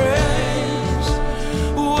the praise.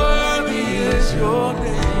 Worthy is your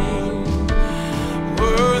name.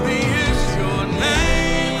 Worthy is your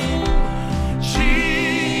name, Jesus.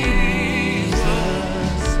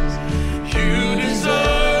 You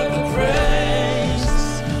deserve the praise.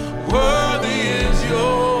 Worthy is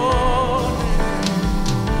your name.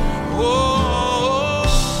 Oh,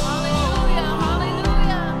 Hallelujah,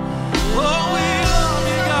 hallelujah. Oh, we love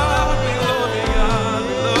you, God. We love you, God.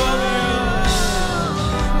 We love you.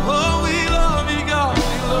 Oh, we love you, God. We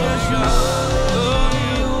love you, God.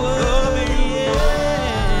 Love you.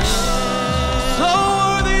 So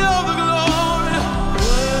worthy of the glory.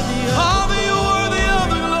 Father, you're worthy of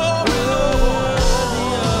the glory.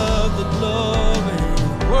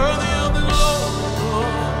 Worthy of the glory.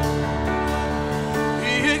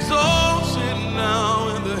 Be exalted now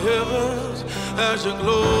in the heavens as your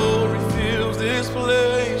glory fills this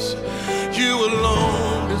place. You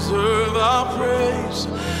alone deserve our praise.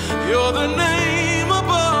 You're the name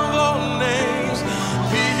above all names.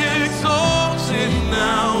 Be exalted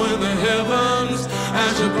now in the heavens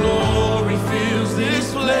as your glory fills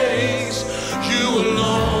this place. You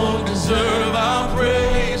alone deserve our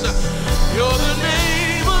praise. You're the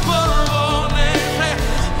name above all names.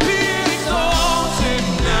 Be exalted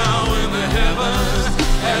now in the heavens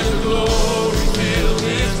as your glory fills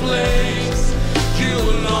this place. You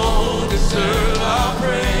alone deserve our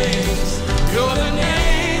praise. You're the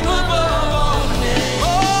name above all names.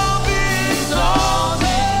 Oh, be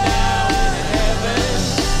exalted now in the heavens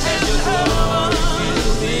as your glory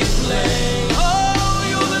fills this place. Oh,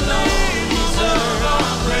 you're the name deserve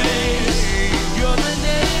our praise. You're the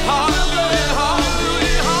name. Hallelujah,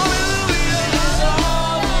 hallelujah, hallelujah.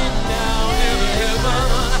 Exalted now in the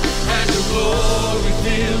heavens as your glory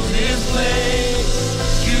fills this place.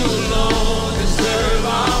 You alone deserve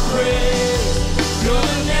our praise. You're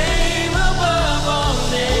the name above all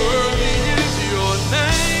names. Worthy is your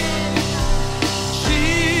name,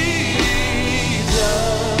 Jesus.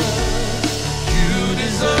 You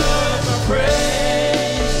deserve the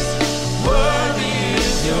praise. Worthy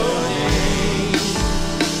is your name.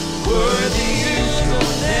 Worthy is your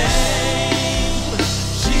name,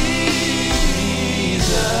 Jesus.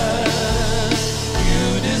 You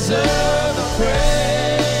deserve the praise.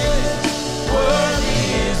 Worthy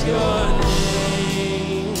is your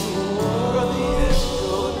name. Worthy is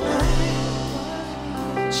your name,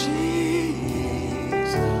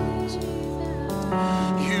 Jesus.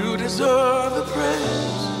 You deserve the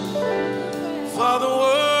praise. Father,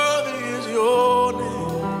 worthy is your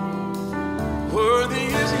name. Worthy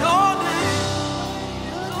is your name,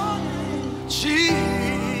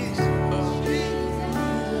 Jesus.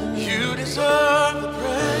 You deserve the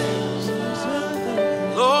praise.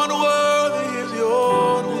 Lord, worthy is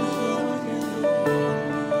your name.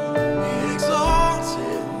 Be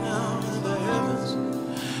exalted now in the heavens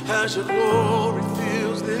as your glory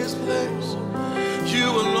fills this place. You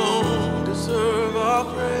alone deserve our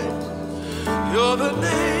praise. You're the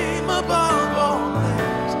name above all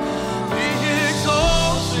names. Be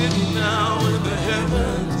exalted now in the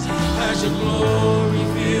heavens as your glory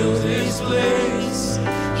fills this place.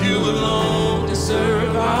 You alone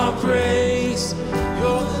deserve our praise.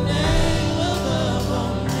 You're the name above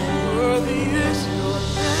all names. Worthy is your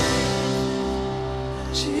name,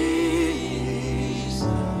 Jesus.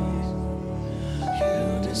 You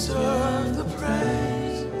deserve the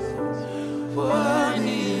praise.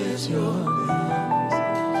 Worthy is your name.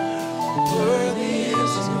 Worthy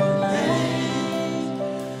is your name,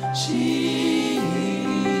 Jesus.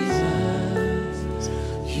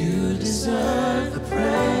 You deserve the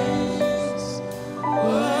praise.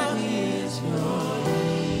 Worthy is your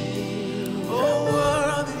name. Oh,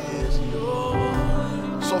 worthy is your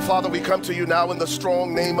name. So, Father, we come to you now in the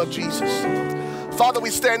strong name of Jesus. Father, we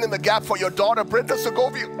stand in the gap for your daughter, Brenda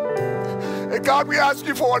Segovia. And God, we ask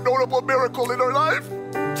you for a notable miracle in her life.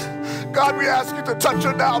 God, we ask you to touch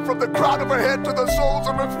her now from the crown of her head to the soles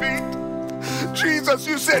of her feet. Jesus,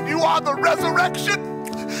 you said you are the resurrection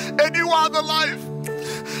and you are the life.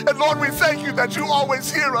 And Lord, we thank you that you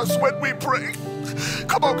always hear us when we pray.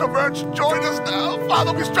 Come on, Converge, join us now.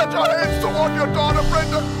 Father, we stretch our hands toward your daughter,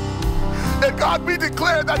 Brenda. And God, we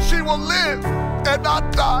declare that she will live and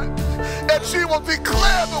not die. And she will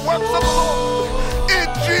declare the works of the Lord in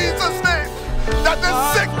Jesus' name. That this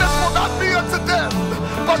sickness will not be unto death,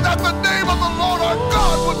 but that the name of the Lord our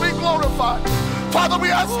God would be glorified. Father,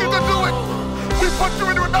 we ask you to do it. We put you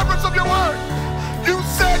in remembrance of your word. You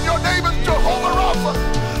said your name is Jehovah Rapha.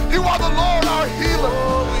 You are the Lord our healer.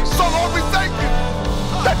 So Lord, we thank you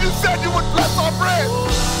that you said you would bless our bread.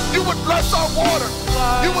 You would bless our water.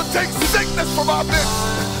 You would take sickness from our midst.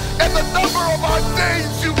 And the number of our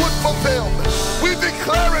days you would fulfill. We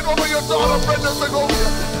declare it over your daughter, Brenda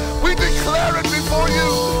Segovia. We declare it before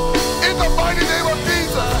you in the mighty name of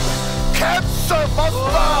Jesus. Cancer must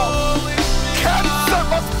bow. Cancer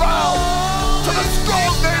must bow to the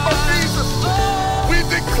strong name of Jesus. We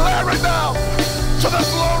declare it now to the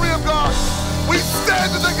glory of God. We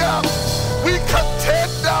stand in the gap. We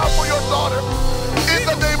contend now for your daughter in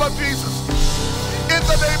the name of Jesus. In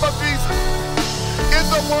the name of Jesus. In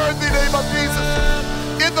the worthy name of Jesus.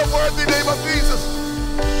 In the worthy name of Jesus.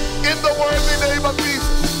 In the worthy name of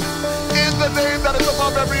Jesus. In the name that is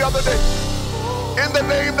above every other name. In the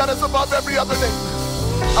name that is above every other name.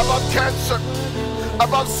 Above cancer.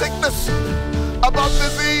 Above sickness. Above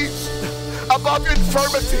disease. Above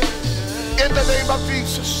infirmity. In the name of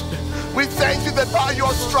Jesus. We thank you that by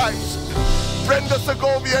your stripes, Brenda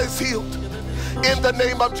Segovia is healed. In the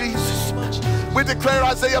name of Jesus. We declare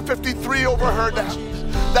Isaiah 53 over her now.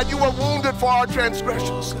 That you were wounded for our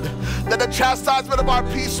transgressions. That the chastisement of our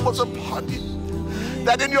peace was upon you.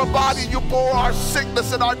 That in your body you bore our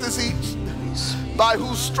sickness and our disease. By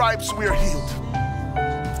whose stripes we are healed.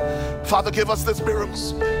 Father, give us this miracle.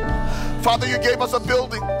 Father, you gave us a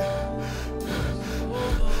building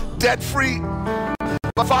debt-free.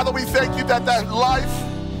 But Father, we thank you that life,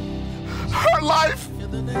 her life,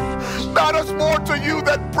 matters more to you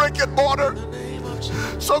than brick and mortar.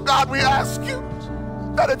 So God, we ask you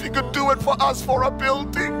that if you could do it for us for a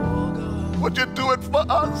building, would you do it for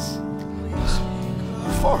us?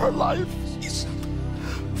 For her life,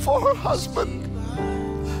 for her husband,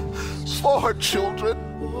 for her children.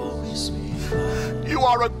 You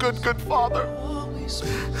are a good, good Father.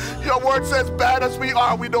 Your word says, bad as we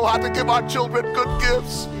are, we know how to give our children good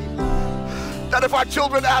gifts. That if our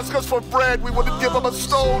children ask us for bread, we wouldn't give them a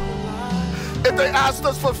stone. If they asked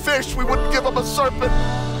us for fish, we wouldn't give them a serpent.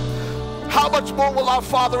 How much more will our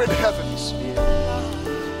Father in heaven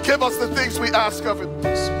give us the things we ask of him?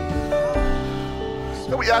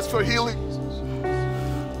 And we ask for healing.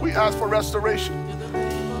 We ask for restoration.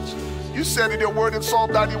 You said in your word in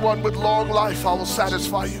Psalm 91, with long life I will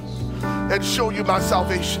satisfy you and show you my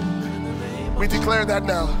salvation. We declare that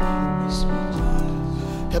now.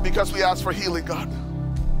 And because we ask for healing, God,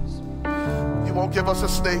 you won't give us a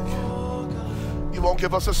snake. You won't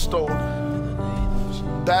give us a stone.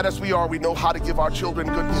 Bad as we are, we know how to give our children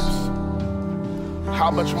good gifts.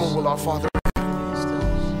 How much more will our Father?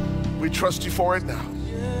 We trust you for it now.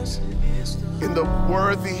 In the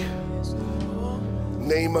worthy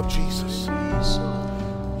name of Jesus,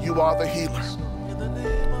 you are the healer.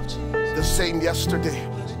 The same yesterday,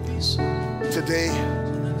 today,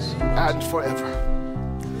 and forever.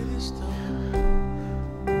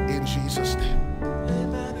 In Jesus' name.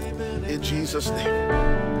 In Jesus' name.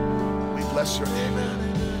 We bless your name.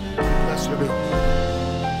 Bless your name.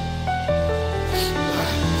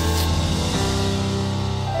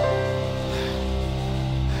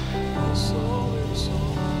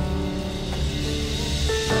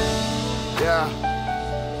 Yeah.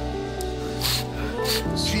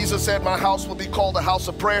 Jesus said, my house will be called a house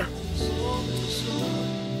of prayer.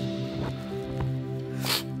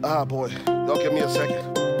 Ah, boy. Y'all give me a second.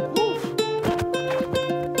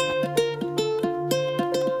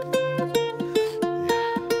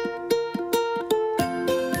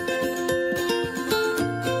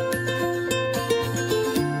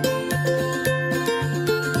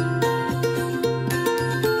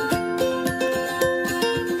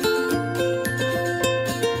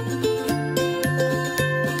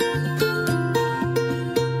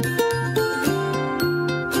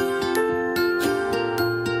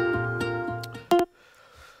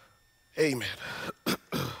 Amen.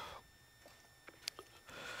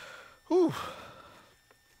 Whew.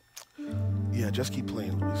 Yeah, just keep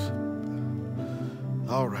playing, Luis.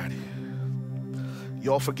 All righty.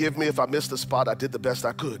 Y'all forgive me if I missed the spot. I did the best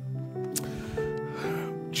I could.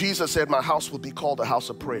 Jesus said, my house will be called a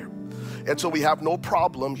house of prayer. And so we have no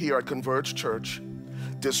problem here at Converge Church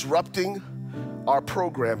disrupting our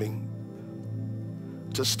programming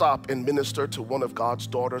to stop and minister to one of God's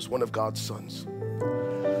daughters, one of God's sons.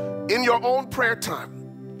 In your own prayer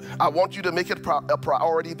time, I want you to make it a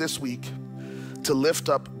priority this week to lift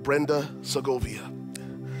up Brenda Segovia.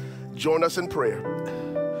 Join us in prayer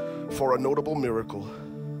for a notable miracle,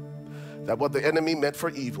 that what the enemy meant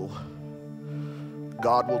for evil,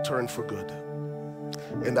 God will turn for good,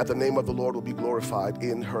 and that the name of the Lord will be glorified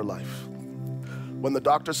in her life. When the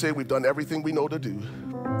doctors say we've done everything we know to do,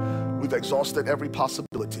 we've exhausted every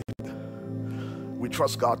possibility, we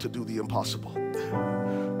trust God to do the impossible.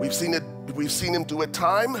 We've seen him do it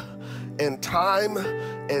time and time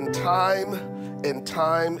and time and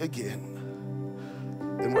time again.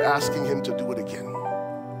 And we're asking him to do it again.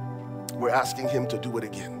 We're asking him to do it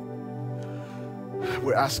again.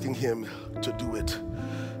 We're asking him to do it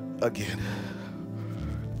again.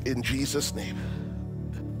 In Jesus' name,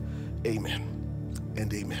 amen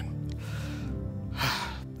and amen.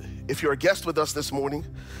 If you're a guest with us this morning,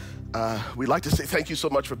 we'd like to say thank you so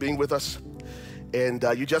much for being with us. And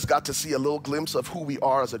you just got to see a little glimpse of who we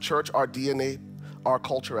are as a church, our DNA, our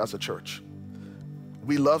culture as a church.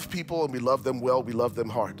 We love people and we love them well, we love them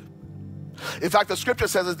hard. In fact, the scripture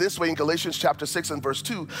says it this way in Galatians chapter 6 and verse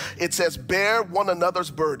 2. It says, bear one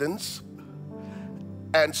another's burdens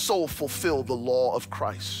and so fulfill the law of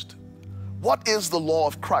Christ. What is the law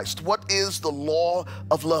of Christ? What is the law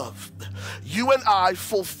of love? You and I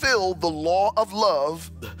fulfill the law of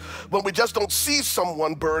love when we just don't see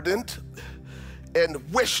someone burdened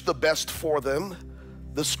and wish the best for them.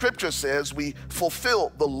 The scripture says we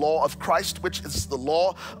fulfill the law of Christ, which is the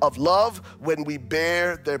law of love, when we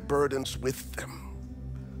bear their burdens with them.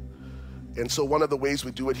 And so one of the ways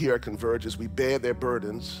we do it here at Converge is we bear their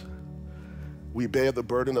burdens. We bear the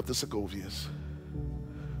burden of the Segovias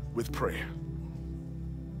with prayer.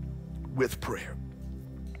 with prayer.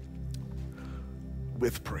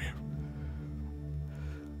 With prayer.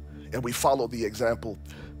 And we follow the example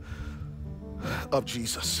of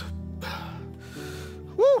Jesus.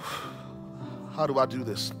 Woo! How do I do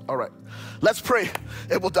this? All right. Let's pray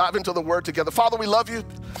and we'll dive into the word together. Father, we love you.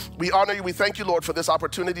 We honor you. We thank you, Lord, for this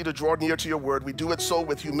opportunity to draw near to your word. We do it so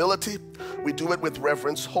with humility. We do it with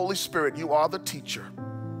reverence. Holy Spirit, you are the teacher.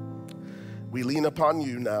 We lean upon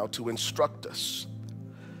you now to instruct us,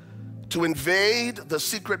 to invade the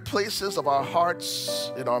secret places of our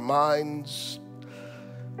hearts, in our minds,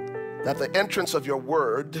 that the entrance of your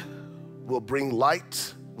word will bring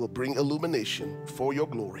light, will bring illumination for your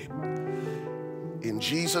glory. In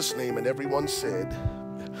Jesus' name, and everyone said,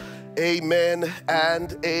 amen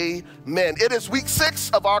and amen. It is week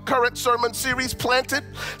 6 of our current sermon series, Planted.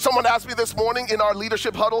 Someone asked me this morning in our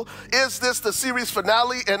leadership huddle, is this the series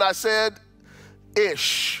finale? And I said,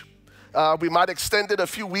 ish. We might extend it a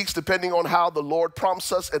few weeks depending on how the Lord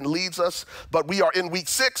prompts us and leads us. But we are in week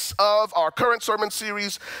 6 of our current sermon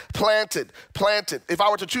series, Planted. Planted. If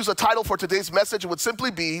I were to choose a title for today's message, it would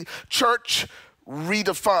simply be Church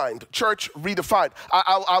Redefined. Church Redefined.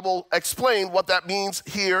 I will explain what that means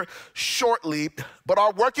here shortly, but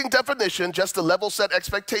our working definition, just to level set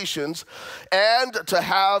expectations and to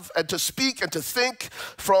have and to speak and to think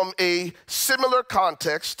from a similar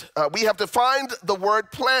context, we have defined the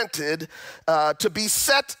word planted to be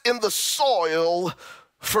set in the soil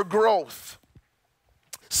for growth.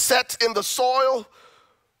 Set in the soil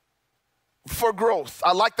for growth.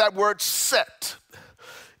 I like that word, set.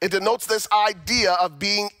 It denotes this idea of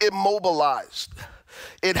being immobilized.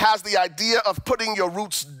 It has the idea of putting your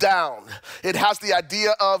roots down. It has the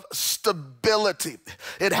idea of stability.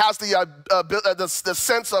 It has the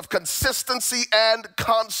sense of consistency and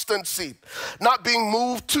constancy, not being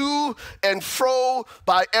moved to and fro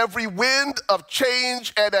by every wind of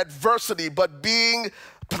change and adversity, but being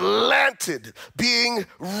planted, being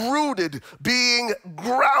rooted, being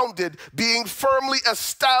grounded, being firmly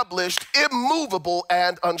established, immovable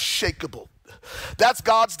and unshakable. That's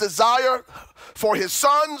God's desire for his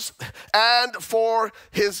sons and for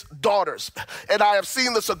his daughters. And I have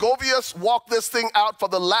seen the Segovias walk this thing out for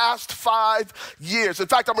the last 5 years. In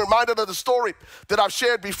fact, I'm reminded of the story that I've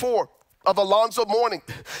shared before of Alonzo Mourning.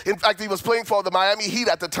 In fact, he was playing for the Miami Heat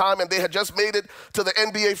at the time, and they had just made it to the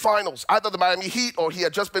NBA Finals, either the Miami Heat or he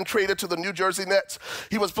had just been traded to the New Jersey Nets.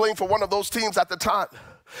 He was playing for one of those teams at the time.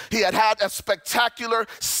 He had had a spectacular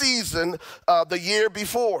season the year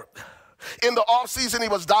before. In the offseason, he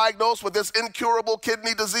was diagnosed with this incurable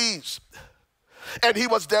kidney disease, and he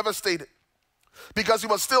was devastated because he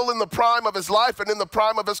was still in the prime of his life and in the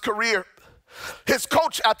prime of his career. His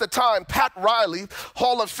coach at the time, Pat Riley,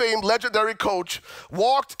 Hall of Fame legendary coach,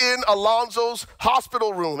 walked in Alonzo's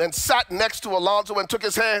hospital room and sat next to Alonzo and took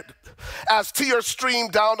his hand as tears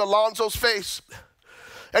streamed down Alonzo's face.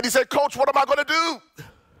 And he said, "Coach, what am I going to do?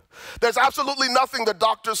 There's absolutely nothing the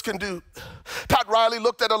doctors can do." Pat Riley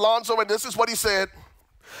looked at Alonzo and this is what he said.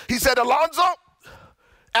 He said, "Alonzo,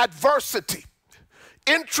 adversity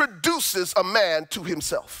introduces a man to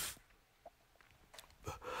himself."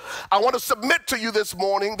 I want to submit to you this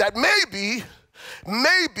morning that maybe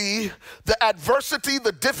the adversity,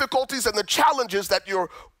 the difficulties, and the challenges that you're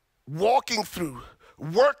walking through,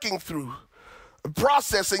 working through,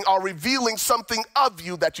 processing are revealing something of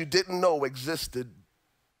you that you didn't know existed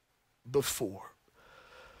before.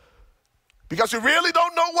 Because you really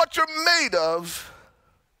don't know what you're made of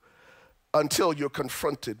until you're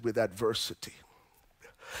confronted with adversity.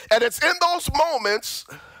 And it's in those moments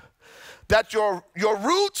that your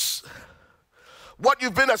roots, what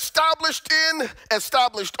you've been established in,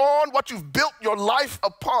 established on, what you've built your life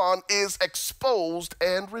upon is exposed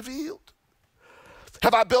and revealed.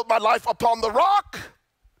 Have I built my life upon the rock,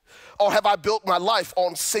 or have I built my life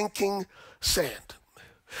on sinking sand?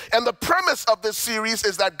 And the premise of this series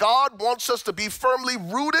is that God wants us to be firmly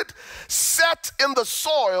rooted, set in the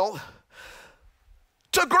soil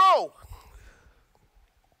to grow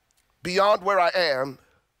beyond where I am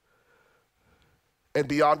and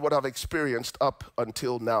beyond what I've experienced up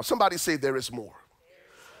until now. Somebody say there is more.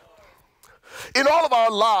 In all of our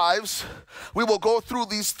lives, we will go through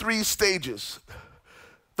these 3 stages.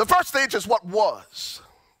 The first stage is what was.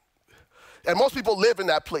 And most people live in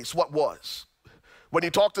that place, what was. When you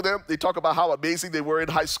talk to them, they talk about how amazing they were in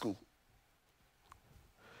high school.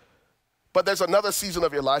 But there's another season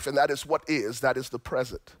of your life, and that is what is, that is the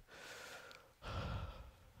present.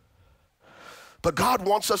 But God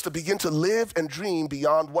wants us to begin to live and dream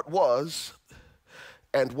beyond what was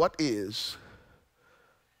and what is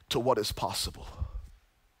to what is possible.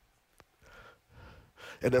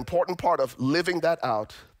 An important part of living that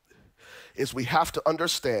out is we have to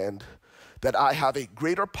understand that I have a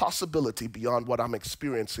greater possibility beyond what I'm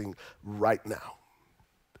experiencing right now.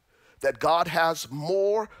 That God has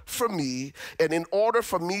more for me, and in order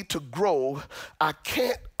for me to grow, I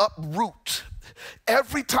can't uproot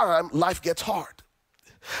every time life gets hard.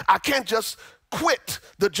 I can't just quit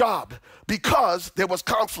the job because there was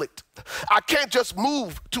conflict. I can't just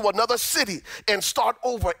move to another city and start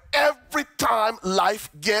over every time life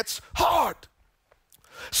gets hard.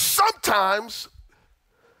 Sometimes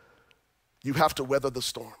you have to weather the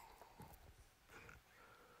storm.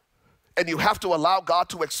 And you have to allow God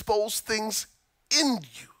to expose things in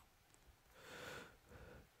you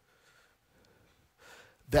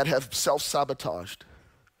that have self-sabotaged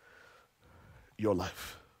your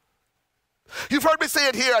life. You've heard me say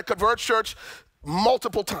it here at Converge Church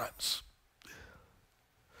multiple times.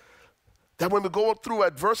 That when we go through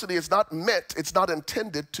adversity, it's not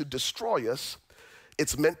intended to destroy us.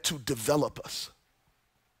 It's meant to develop us.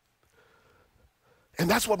 And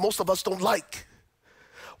that's what most of us don't like.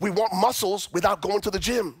 We want muscles without going to the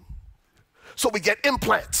gym. So we get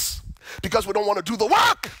implants because we don't want to do the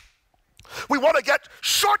work. We want to get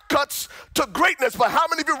shortcuts to greatness, but how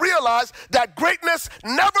many of you realize that greatness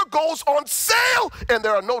never goes on sale and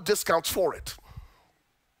there are no discounts for it?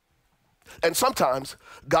 And sometimes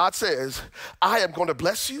God says, I am going to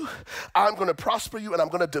bless you, I'm going to prosper you, and I'm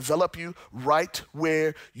going to develop you right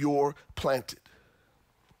where you're planted.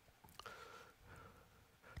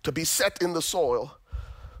 To be set in the soil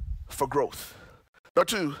for growth. Number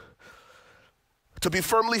two, to be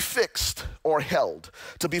firmly fixed or held.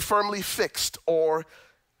 To be firmly fixed or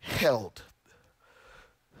held.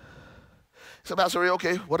 So, Pastor Ray,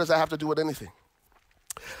 okay, what does that have to do with anything?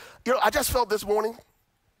 You know, I just felt this morning,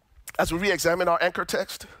 as we re-examine our anchor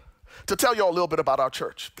text, to tell you all a little bit about our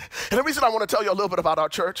church. And the reason I want to tell you a little bit about our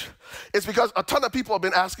church is because a ton of people have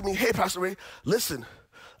been asking me, hey, Pastor Ray, listen,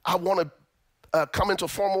 I want to come into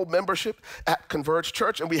formal membership at Converge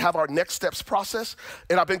Church, and we have our next steps process.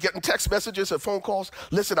 And I've been getting text messages and phone calls.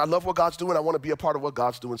 Listen, I love what God's doing. I want to be a part of what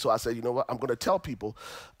God's doing. So I said, you know what? I'm going to tell people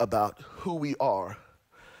about who we are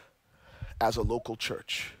as a local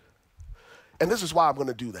church. And this is why I'm going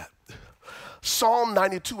to do that. Psalm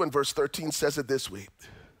 92 and verse 13 says it this way.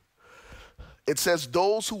 It says,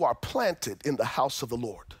 those who are planted in the house of the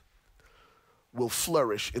Lord will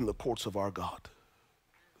flourish in the courts of our God.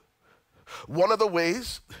 One of the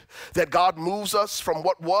ways that God moves us from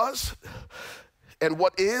what was and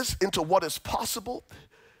what is into what is possible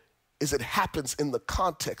is it happens in the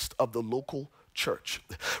context of the local church.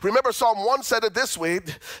 Remember, Psalm 1 said it this way,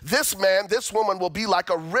 this man, this woman will be like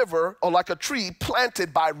a river or like a tree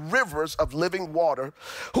planted by rivers of living water,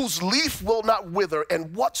 whose leaf will not wither,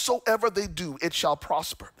 and whatsoever they do, it shall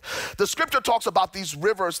prosper. The scripture talks about these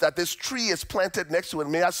rivers that this tree is planted next to, and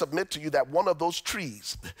may I submit to you that one of those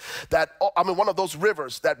trees, one of those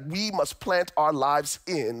rivers that we must plant our lives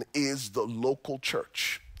in is the local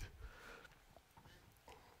church.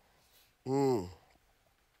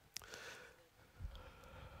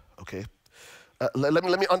 Okay, let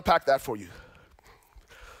me unpack that for you.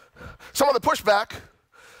 Some of the pushback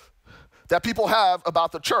that people have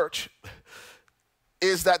about the church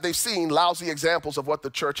is that they've seen lousy examples of what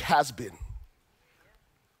the church has been.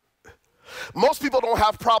 Most people don't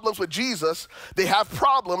have problems with Jesus, they have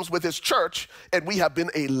problems with his church, and we have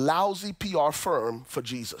been a lousy PR firm for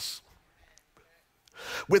Jesus.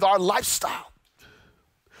 With our lifestyle,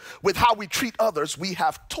 with how we treat others, we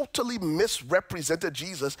have totally misrepresented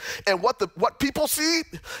Jesus. And what people see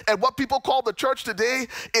and what people call the church today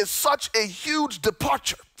is such a huge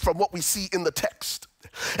departure from what we see in the text.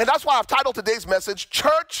 And that's why I've titled today's message,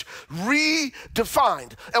 Church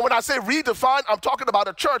Redefined. And when I say redefined, I'm talking about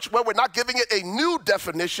a church where we're not giving it a new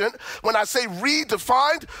definition. When I say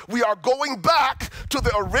redefined, we are going back to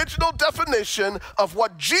the original definition of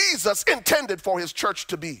what Jesus intended for his church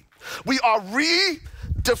to be. We are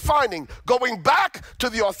redefining, going back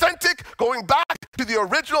to the authentic, going back to the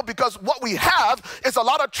original, because what we have is a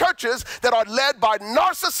lot of churches that are led by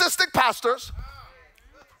narcissistic pastors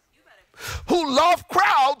who love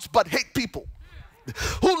crowds but hate people,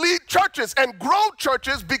 who lead churches and grow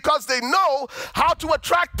churches because they know how to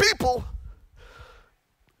attract people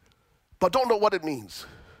but don't know what it means.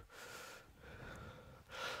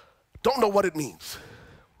 Don't know what it means.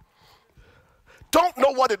 Don't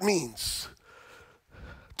know what it means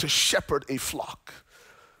to shepherd a flock.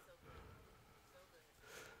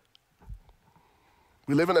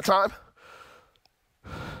 We live in a time,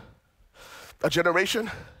 a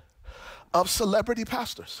generation of celebrity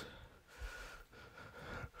pastors,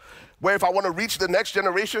 where if I want to reach the next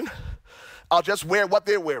generation, I'll just wear what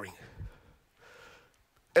they're wearing.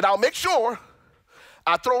 And I'll make sure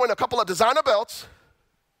I throw in a couple of designer belts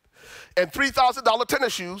and $3,000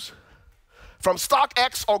 tennis shoes from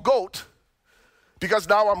StockX or GOAT because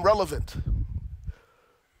now I'm relevant,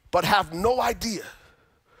 but have no idea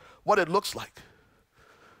what it looks like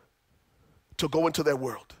to go into their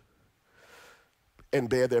world and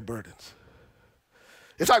bear their burdens.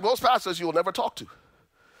 In fact, most pastors you'll never talk to.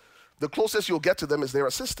 The closest you'll get to them is their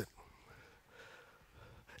assistant.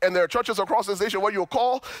 And there are churches across this nation where you'll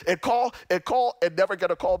call and never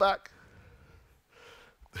get a call back.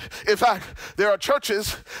 In fact, there are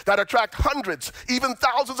churches that attract hundreds, even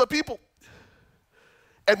thousands of people.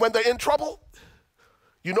 And when they're in trouble,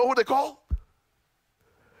 you know who they call?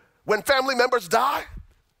 When family members die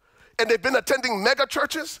and they've been attending mega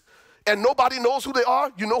churches and nobody knows who they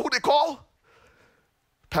are, you know who they call?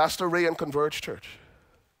 Pastor Ray and Converge Church.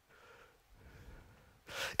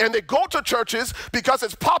 And they go to churches because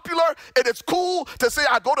it's popular and it's cool to say,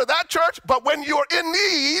 I go to that church, but when you're in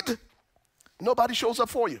need, nobody shows up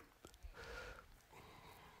for you.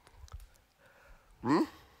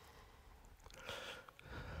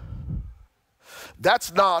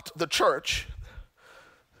 That's not the church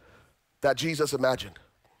that Jesus imagined.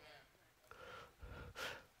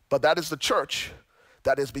 But that is the church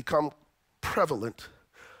that has become prevalent,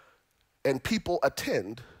 and people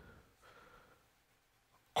attend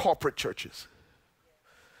corporate churches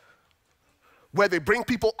where they bring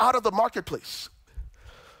people out of the marketplace,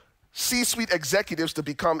 C-suite executives to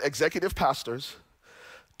become executive pastors,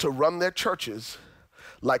 to run their churches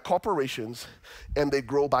like corporations, and they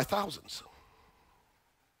grow by thousands.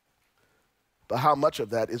 But how much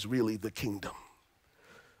of that is really the kingdom?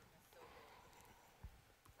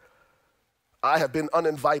 I have been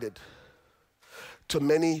uninvited to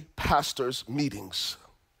many pastors' meetings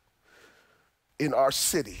in our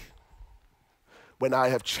city when I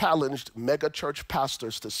have challenged mega church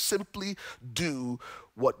pastors to simply do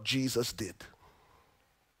what Jesus did.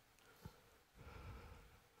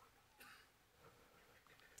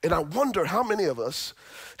 And I wonder how many of us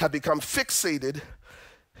have become fixated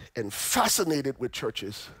and fascinated with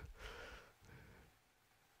churches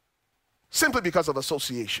simply because of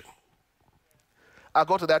association. I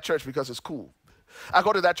go to that church because it's cool. I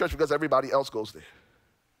go to that church because everybody else goes there.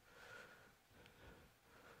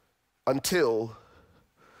 Until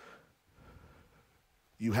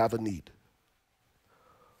you have a need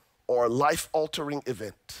or a life-altering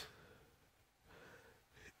event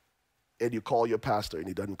and you call your pastor and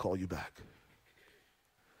he doesn't call you back.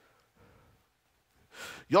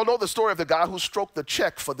 Y'all know the story of the guy who stroked the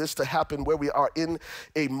check for this to happen, where we are in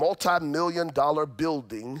a multi-million-dollar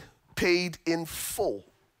building paid in full.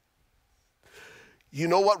 You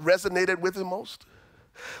know what resonated with him most?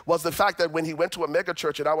 Was the fact that when he went to a mega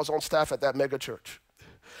church, and I was on staff at that mega church,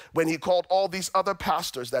 when he called all these other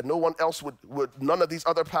pastors that none of these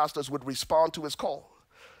other pastors would respond to his call.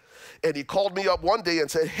 And he called me up one day and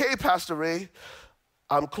said, hey, Pastor Ray,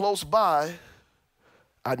 I'm close by.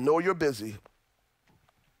 I know you're busy.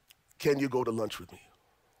 Can you go to lunch with me?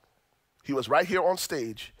 He was right here on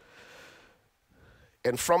stage.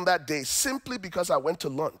 And from that day, simply because I went to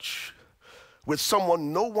lunch with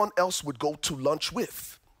someone no one else would go to lunch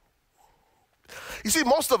with. You see,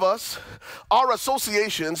 most of us, our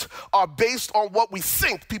associations are based on what we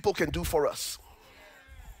think people can do for us.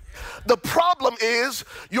 The problem is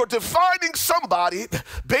you're defining somebody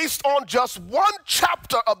based on just one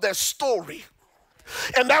chapter of their story.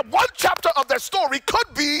 And that one chapter of their story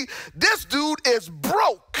could be, this dude is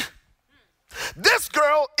broke. This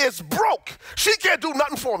girl is broke. She can't do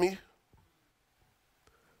nothing for me.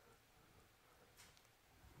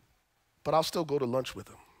 But I'll still go to lunch with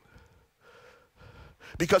them.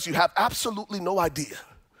 Because you have absolutely no idea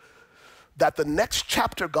that the next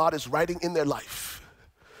chapter God is writing in their life,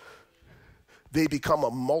 they become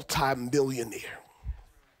a multi-millionaire.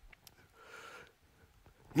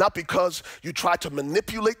 Not because you try to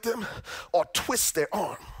manipulate them or twist their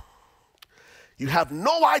arm. You have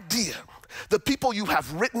no idea the people you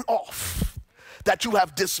have written off, that you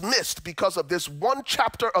have dismissed because of this one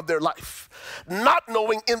chapter of their life, not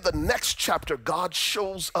knowing in the next chapter God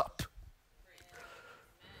shows up.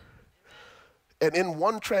 And in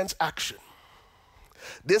one transaction,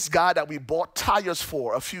 this guy that we bought tires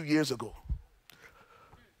for a few years ago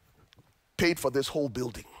paid for this whole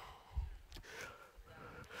building.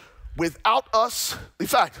 Without us, in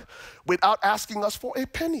fact, without asking us for a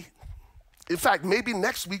penny. In fact, maybe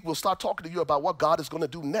next week we'll start talking to you about what God is going to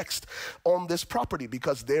do next on this property,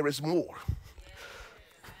 because there is more.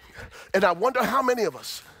 And I wonder how many of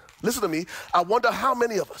us, listen to me, I wonder how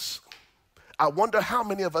many of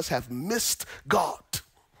us have missed God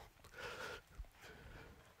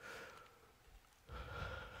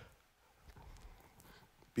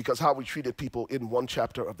because how we treated people in one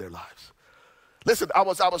chapter of their lives. Listen, I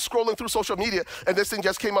was scrolling through social media, and this thing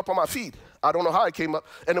just came up on my feed. I don't know how it came up,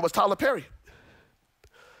 and it was Tyler Perry.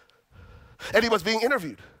 And he was being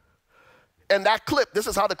interviewed. And that clip, this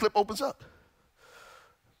is how the clip opens up.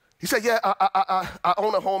 He said, yeah, I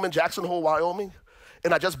own a home in Jackson Hole, Wyoming,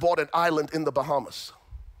 and I just bought an island in the Bahamas.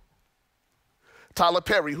 Tyler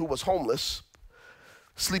Perry, who was homeless,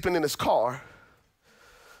 sleeping in his car,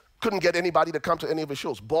 couldn't get anybody to come to any of his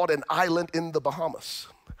shows, bought an island in the Bahamas.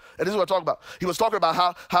 And this is what I'm talking about. He was talking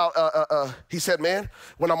about how he said, man,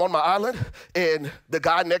 when I'm on my island and the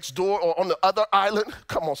guy next door or on the other island,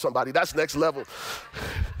 come on somebody, that's next level.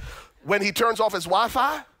 When he turns off his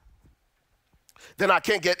Wi-Fi, then I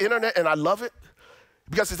can't get internet, and I love it.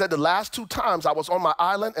 Because he said the last 2 times I was on my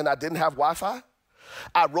island and I didn't have Wi-Fi,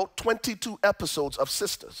 I wrote 22 episodes of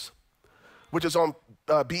Sisters, which is on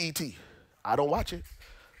BET. I don't watch it,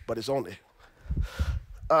 but it's on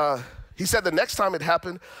there. He said the next time it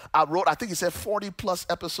happened, I wrote, I think he said 40 plus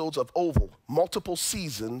episodes of Oval, multiple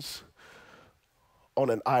seasons on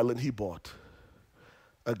an island he bought,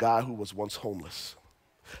 a guy who was once homeless,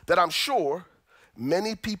 that I'm sure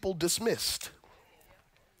many people dismissed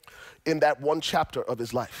in that one chapter of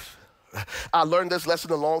his life. I learned this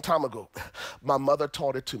lesson a long time ago. My mother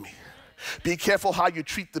taught it to me. Be careful how you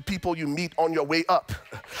treat the people you meet on your way up,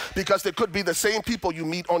 because they could be the same people you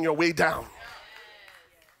meet on your way down.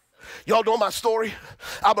 Y'all know my story.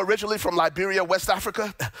 I'm originally from Liberia, West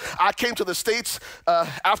Africa. I came to the States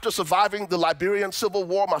after surviving the Liberian Civil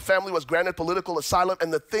War. My family was granted political asylum,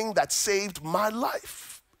 and the thing that saved my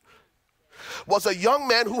life was a young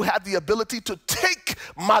man who had the ability to take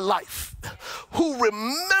my life, who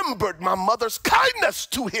remembered my mother's kindness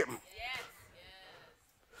to him.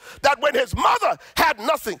 That when his mother had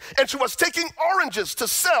nothing and she was taking oranges to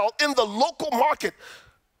sell in the local market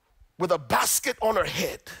with a basket on her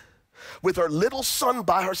head, with her little son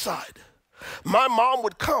by her side, my mom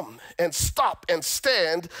would come and stop and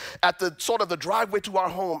stand at the sort of the driveway to our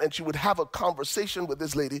home, and she would have a conversation with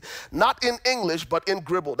this lady, not in English, but in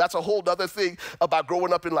Gribble. That's a whole other thing about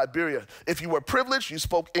growing up in Liberia. If you were privileged, you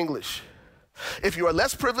spoke English. If you were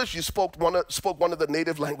less privileged, you spoke one of the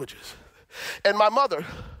native languages. And my mother,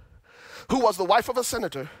 who was the wife of a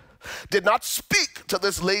senator, did not speak to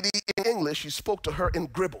this lady in English. She spoke to her in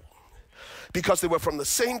Gribble, because they were from the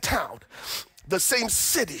same town, the same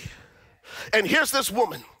city. And here's this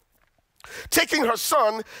woman taking her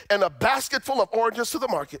son and a basket full of oranges to the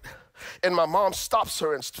market, and my mom stops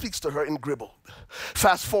her and speaks to her in Gribble.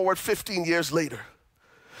 Fast forward 15 years later.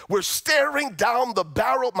 We're staring down the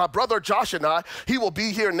barrel, my brother Josh and I, he will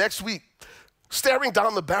be here next week, staring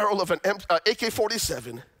down the barrel of an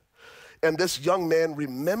AK-47, and this young man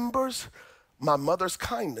remembers my mother's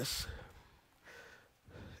kindness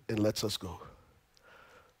and lets us go.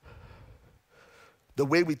 The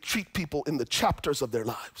way we treat people in the chapters of their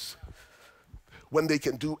lives when they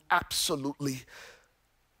can do absolutely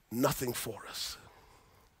nothing for us.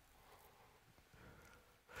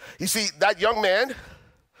 You see, that young man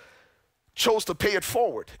chose to pay it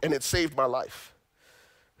forward, and it saved my life.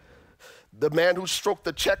 The man who stroked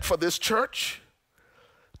the check for this church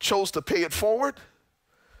chose to pay it forward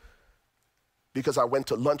because I went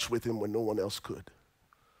to lunch with him when no one else could.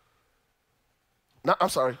 Now, I'm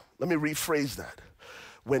sorry, let me rephrase that.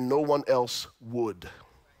 When no one else would.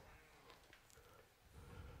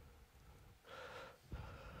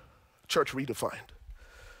 Church redefined.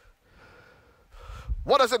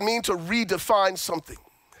 What does it mean to redefine something?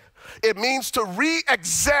 It means to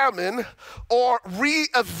re-examine or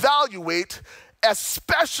re-evaluate,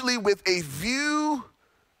 especially with a view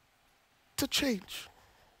to change.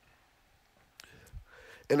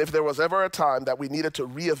 And if there was ever a time that we needed to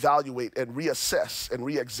reevaluate and reassess and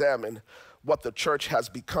re-examine what the church has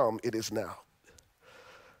become, it is now.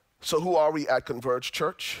 So who are we at Converge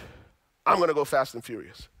Church? I'm going to go fast and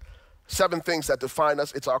furious. 7 things that define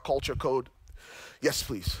us. It's our culture code. Yes,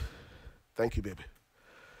 please. Thank you, baby.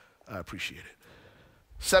 I appreciate it.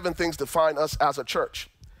 7 things define us as a church.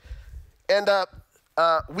 And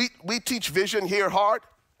we teach vision here hard,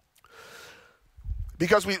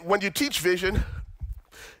 because when you teach vision,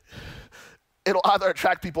 it'll either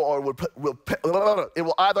attract people or it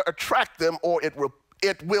will either attract them or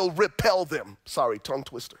it will repel them. Sorry, tongue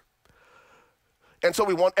twister. And so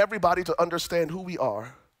we want everybody to understand who we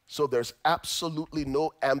are, so there's absolutely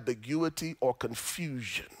no ambiguity or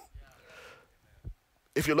confusion.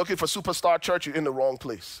 If you're looking for Superstar Church, you're in the wrong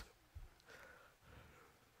place.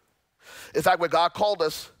 In fact, when God called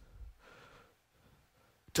us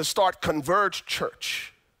to start Converge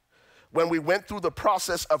Church, when we went through the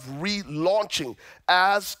process of relaunching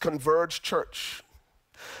as Converge Church,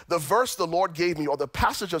 The verse the Lord gave me, or the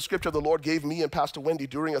passage of scripture the Lord gave me and Pastor Wendy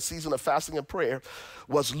during a season of fasting and prayer,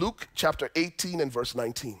 was Luke chapter 18 and verse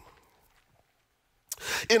 19.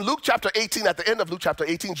 In Luke chapter 18, at the end of Luke chapter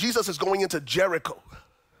 18, Jesus is going into Jericho.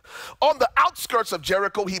 On the outskirts of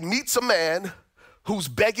Jericho, he meets a man who's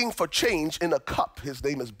begging for change in a cup. His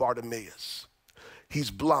name is Bartimaeus.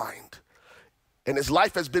 He's blind, and his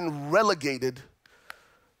life has been relegated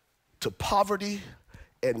to poverty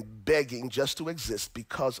and begging just to exist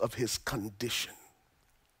because of his condition.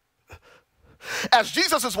 As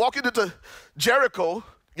Jesus is walking into Jericho,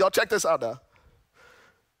 y'all check this out now.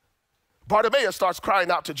 Bartimaeus starts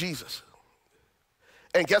crying out to Jesus.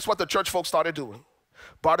 And guess what the church folks started doing?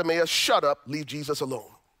 Bartimaeus, shut up, leave Jesus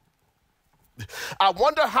alone. I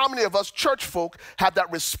wonder how many of us church folk have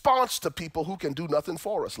that response to people who can do nothing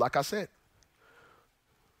for us, like I said.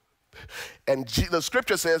 And the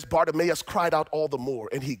scripture says Bartimaeus cried out all the more,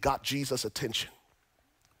 and he got Jesus' attention.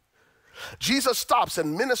 Jesus stops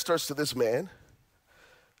and ministers to this man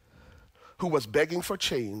who was begging for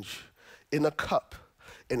change in a cup,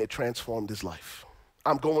 and it transformed his life.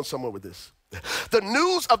 I'm going somewhere with this. The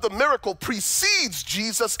news of the miracle precedes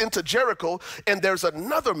Jesus into Jericho, and there's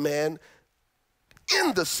another man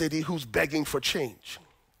in the city who's begging for change.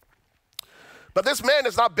 But this man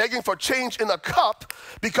is not begging for change in a cup,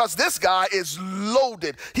 because this guy is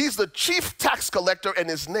loaded. He's the chief tax collector, and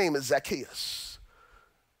his name is Zacchaeus.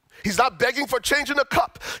 He's not begging for change in a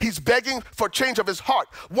cup. He's begging for change of his heart.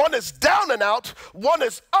 One is down and out, one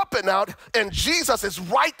is up and out, and Jesus is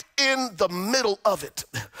right in the middle of it.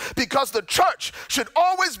 Because the church should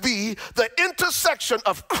always be the intersection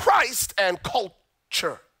of Christ and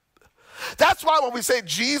culture. That's why when we say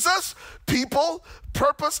Jesus, people,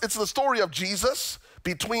 purpose, it's the story of Jesus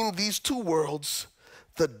between these two worlds,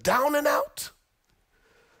 the down and out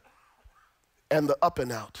and the up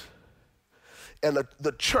and out. And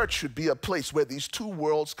the church should be a place where these two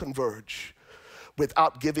worlds converge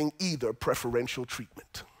without giving either preferential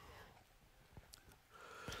treatment.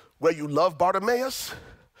 Where you love Bartimaeus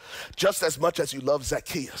just as much as you love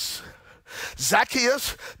Zacchaeus.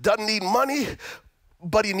 Zacchaeus doesn't need money,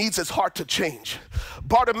 but he needs his heart to change.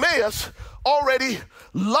 Bartimaeus already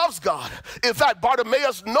loves God. In fact,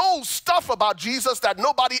 Bartimaeus knows stuff about Jesus that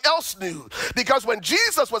nobody else knew. Because when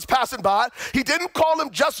Jesus was passing by, he didn't call him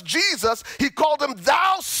just Jesus, he called him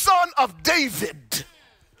thou son of David.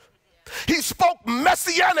 He spoke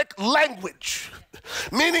messianic language,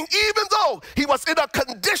 meaning even though he was in a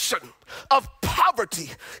condition of poverty,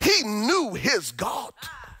 he knew his God.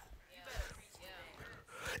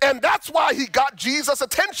 And that's why he got Jesus'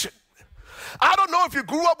 attention. I don't know if you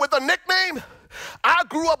grew up with a nickname. I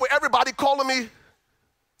grew up with everybody calling me,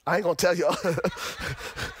 I ain't gonna tell y'all.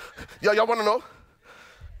 Y'all wanna know?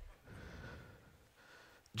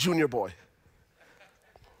 Junior boy.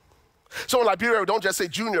 So in Liberia, we don't just say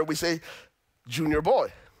junior, we say junior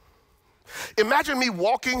boy. Imagine me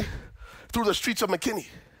walking through the streets of McKinney,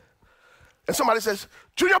 and somebody says,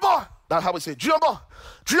 junior boy. That's how we say, junior boy,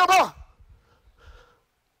 junior boy.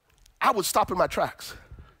 I would stop in my tracks,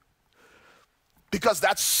 because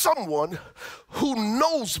that's someone who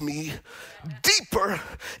knows me deeper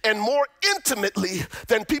and more intimately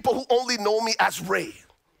than people who only know me as Ray.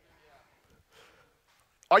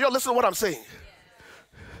 Are y'all listening to what I'm saying?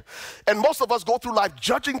 And most of us go through life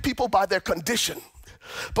judging people by their condition.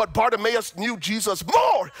 But Bartimaeus knew Jesus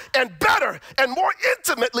more and better and more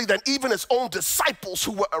intimately than even his own disciples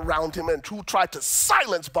who were around him and who tried to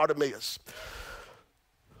silence Bartimaeus.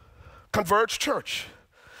 Converge Church,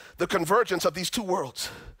 the convergence of these two worlds,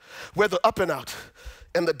 where the up and out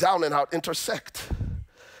and the down and out intersect.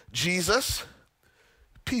 Jesus,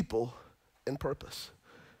 people, and purpose.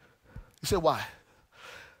 You say, why?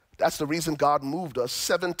 That's the reason God moved us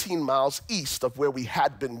 17 miles east of where we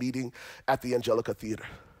had been meeting at the Angelica Theater,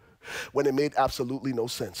 when it made absolutely no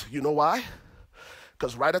sense. You know why?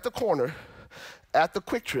 Because right at the corner, at the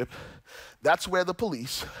Quick Trip, that's where the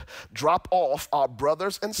police drop off our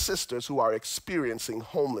brothers and sisters who are experiencing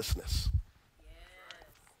homelessness.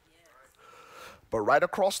 But right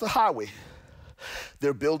across the highway,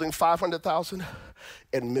 they're building $500,000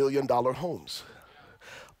 and $1 million homes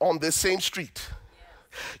on this same street.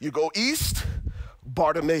 You go east,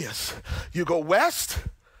 Bartimaeus. You go west,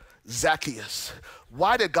 Zacchaeus.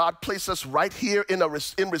 Why did God place us right here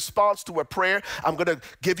in response to a prayer? I'm going to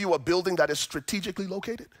give you a building that is strategically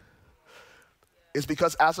located. It's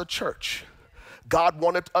because as a church, God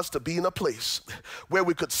wanted us to be in a place where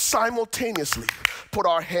we could simultaneously put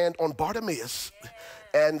our hand on Bartimaeus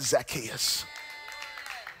and Zacchaeus.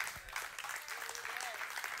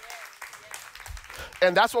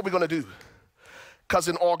 And that's what we're going to do. Because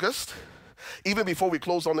in August, Even before we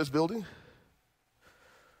closed on this building,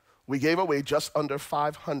 we gave away just under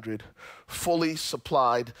 500 fully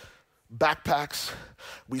supplied backpacks.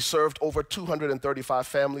 We served over 235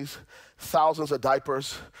 families, thousands of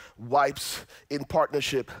diapers, wipes, in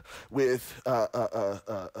partnership with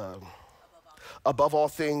Above All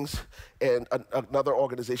Things and another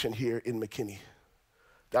organization here in McKinney.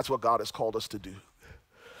 That's what God has called us to do.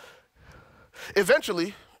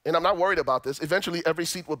 Eventually, and I'm not worried about this, eventually every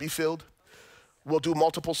seat will be filled. We'll do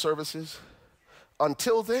multiple services.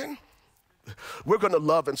 Until then, we're going to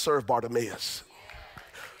love and serve Bartimaeus.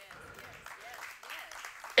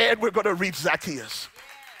 And we're going to reach Zacchaeus.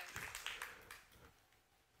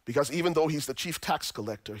 Because even though he's the chief tax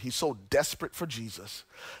collector, he's so desperate for Jesus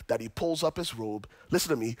that he pulls up his robe, listen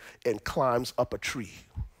to me, and climbs up a tree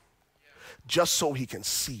just so he can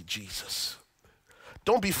see Jesus.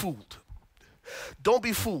 Don't be fooled. Don't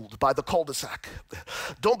be fooled by the cul-de-sac.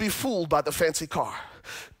 Don't be fooled by the fancy car.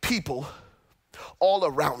 People all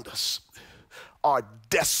around us are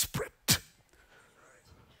desperate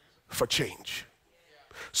for change.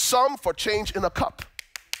 Some for change in a cup.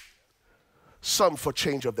 Some for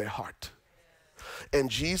change of their heart. And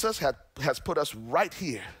Jesus has put us right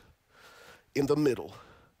here in the middle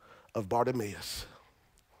of Bartimaeus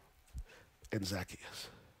and Zacchaeus.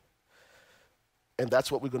 And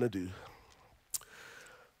that's what we're going to do.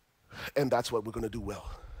 And that's what we're going to do well.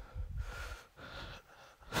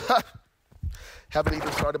 Haven't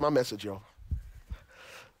even started my message, y'all.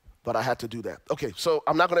 But I had to do that. Okay, so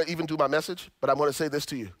I'm not going to even do my message, but I'm going to say this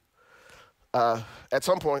to you. At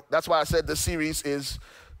some point, that's why I said this is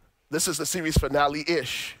the series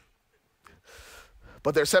finale-ish.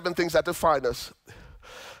 But there are 7 things that define us.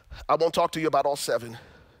 I won't talk to you about all 7.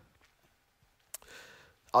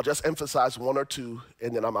 I'll just emphasize 1 or 2,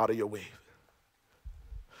 and then I'm out of your way.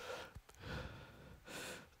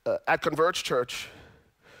 At Converge Church,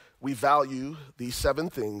 we value these 7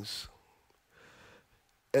 things.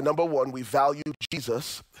 And number 1, we value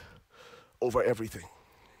Jesus over everything.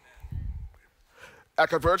 At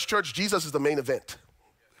Converge Church, Jesus is the main event.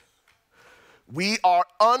 We are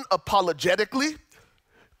unapologetically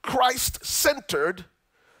Christ-centered,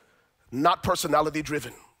 not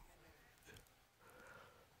personality-driven.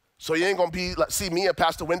 So you ain't gonna be like, see me and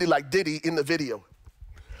Pastor Wendy like Diddy in the video.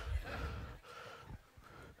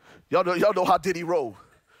 Y'all know how Diddy roll.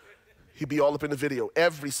 He'd be all up in the video,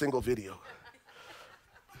 every single video.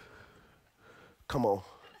 Come on.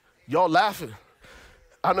 Y'all laughing.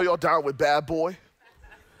 I know y'all down with Bad Boy,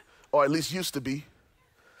 or at least used to be,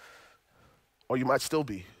 or you might still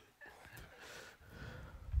be.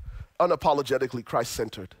 Unapologetically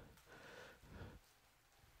Christ-centered,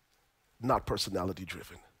 not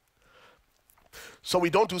personality-driven. So we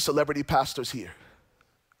don't do celebrity pastors here.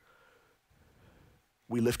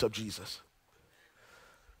 We lift up Jesus.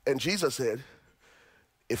 And Jesus said,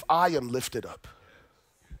 if I am lifted up,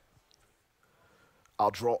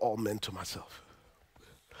 I'll draw all men to myself.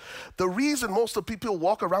 The reason most of people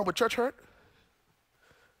walk around with church hurt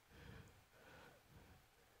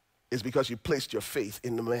is because you placed your faith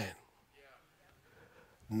in the man,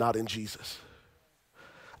 not in Jesus.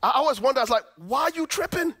 I always wonder, I was like, why are you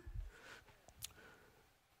tripping?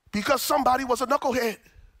 Because somebody was a knucklehead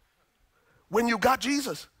when you got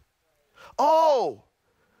Jesus. Oh,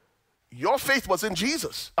 your faith was in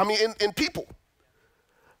Jesus. I mean, in people,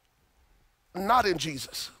 not in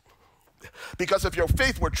Jesus. Because if your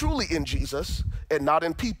faith were truly in Jesus and not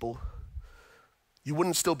in people, you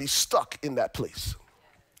wouldn't still be stuck in that place.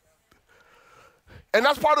 And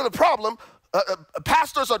that's part of the problem.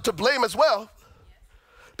 Pastors are to blame as well.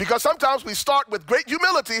 Because sometimes we start with great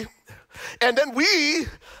humility and then we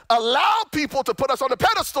allow people to put us on a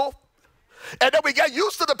pedestal, and then we get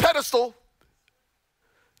used to the pedestal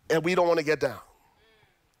and we don't want to get down.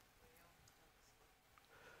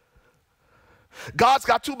 God's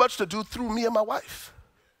got too much to do through me and my wife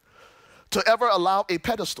to ever allow a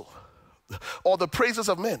pedestal or the praises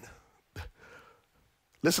of men,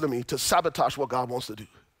 listen to me, to sabotage what God wants to do.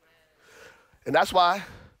 And that's why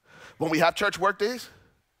when we have church work days,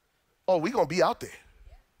 oh, we're going to be out there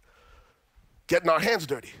getting our hands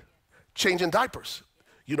dirty, changing diapers.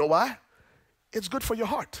 You know why? It's good for your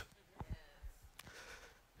heart.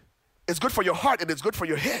 It's good for your heart and it's good for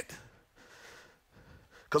your head.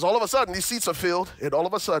 Because all of a sudden, these seats are filled, and all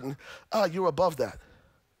of a sudden, you're above that.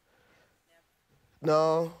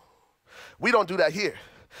 No, we don't do that here.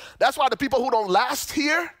 That's why the people who don't last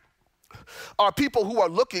here are people who are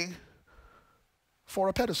looking for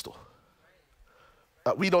a pedestal.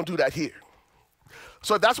 We don't do that here.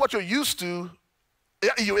 So if that's what you're used to,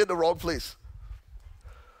 you're in the wrong place.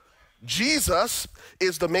 Jesus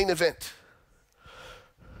is the main event.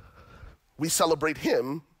 we celebrate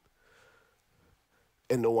him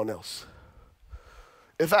and no one else.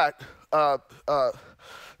 In fact,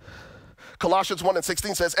 Colossians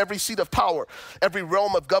 1:16 says, every seat of power, every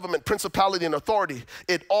realm of government, principality, and authority,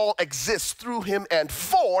 it all exists through him and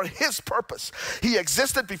for his purpose. He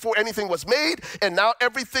existed before anything was made, and now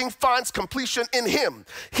everything finds completion in him.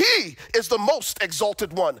 He is the most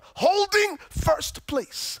exalted one, holding first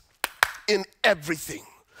place in everything.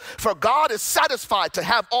 For God is satisfied to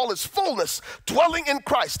have all his fullness dwelling in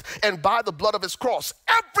Christ, and by the blood of his cross,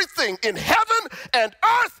 everything in heaven and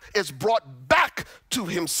earth is brought back to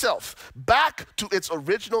himself, back to its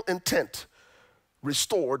original intent,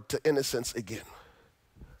 restored to innocence again.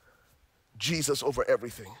 Jesus over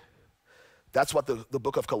everything. That's what the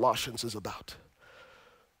book of Colossians is about.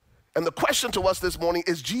 And the question to us this morning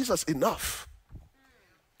is Jesus enough?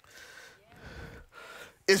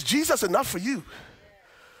 Is Jesus enough for you?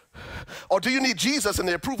 Or do you need Jesus and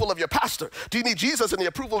the approval of your pastor? Do you need Jesus and the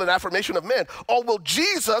approval and affirmation of men? Or will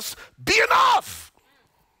Jesus be enough?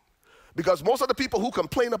 Because most of the people who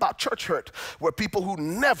complain about church hurt were people who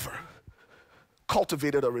never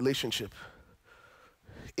cultivated a relationship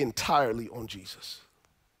entirely on Jesus.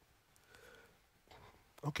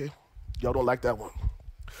 Okay, y'all don't like that one.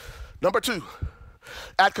 Number 2,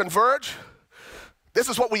 at Converge, this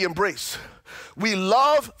is what we embrace. We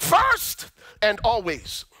love first and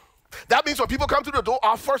always. That means when people come through the door,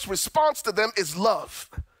 our first response to them is love.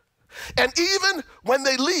 And even when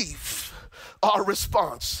they leave, our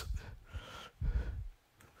response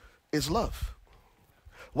is love.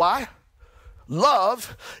 Why?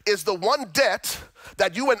 Love is the one debt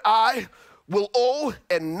that you and I will owe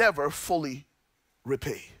and never fully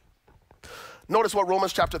repay. Notice what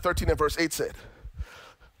Romans chapter 13 and verse 8 said.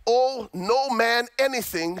 Owe no man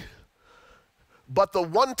anything but the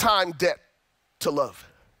one-time debt to love.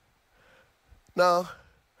 Now,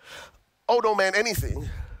 owe no man anything.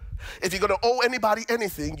 If you're going to owe anybody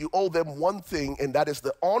anything, you owe them one thing, and that is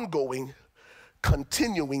the ongoing,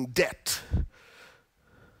 continuing debt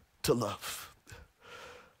to love.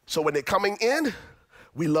 So when they're coming in,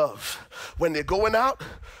 we love. When they're going out,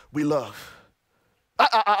 we love.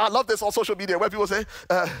 I love this on social media where people say,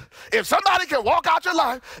 if somebody can walk out your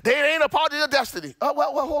life, they ain't a part of your destiny.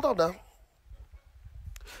 Well, hold on now.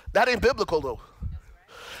 That ain't biblical though.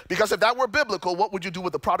 Because if that were biblical, what would you do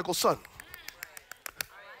with the prodigal son?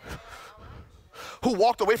 Who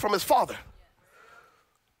walked away from his father,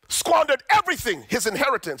 squandered everything, his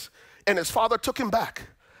inheritance, and his father took him back.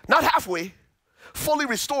 Not halfway, fully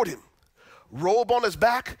restored him. Robe on his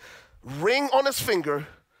back, ring on his finger,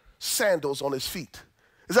 sandals on his feet.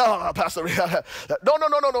 Is that, Pastor?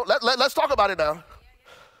 No. Let's talk about it now.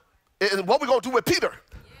 What we going to do with Peter?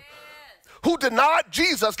 Who denied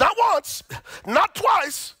Jesus not once, not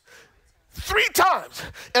twice, 3 times.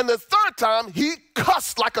 And the 3rd time, he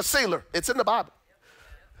cussed like a sailor. It's in the Bible.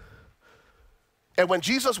 And when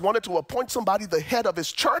Jesus wanted to appoint somebody the head of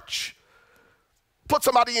his church, put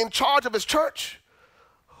somebody in charge of his church,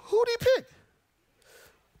 who did he pick?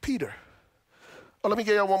 Peter. Oh, let me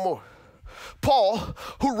get you one more. Paul,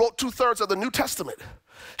 who wrote 2/3 of the New Testament,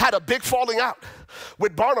 had a big falling out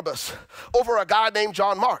with Barnabas over a guy named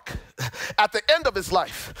John Mark. At the end of his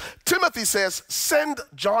life, Timothy says, send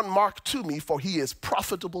John Mark to me, for he is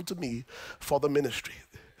profitable to me for the ministry.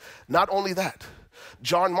 Not only that,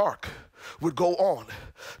 John Mark would go on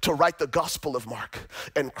to write the Gospel of Mark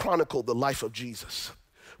and chronicle the life of Jesus,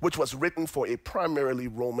 which was written for a primarily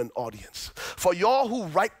Roman audience. For y'all who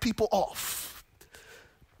write people off,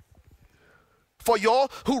 for y'all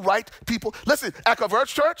who write people, listen, at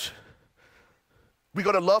Converge Church, we're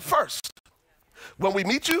going to love first when we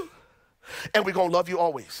meet you, and we're going to love you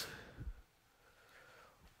always.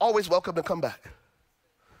 Always welcome to come back.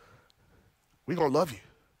 We're going to love you,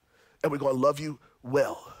 and we're going to love you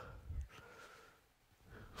well.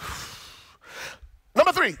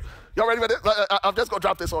 Number 3, y'all ready for this? I'm just going to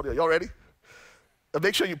drop this on you. Y'all ready?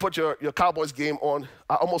 Make sure you put your Cowboys game on.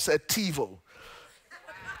 I almost said TiVo.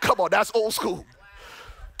 Come on, that's old school.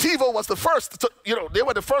 TiVo was the first, they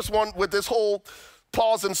were the first one with this whole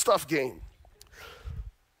pause and stuff game.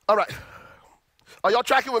 All right. Are y'all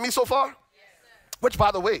tracking with me so far? Yes, sir. Which, by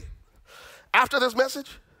the way, after this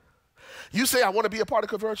message, you say, I want to be a part of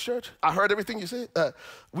Converge Church. I heard everything you said.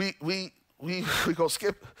 We going to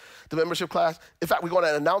skip the membership class. In fact, we're going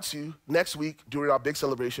to announce you next week during our big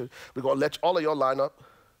celebration. We're going to let all of y'all line up,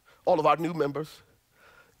 all of our new members,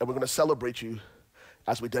 and we're going to celebrate you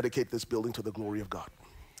as we dedicate this building to the glory of God.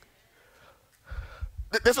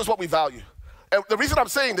 This is what we value. And the reason I'm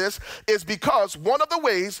saying this is because one of the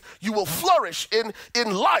ways you will flourish in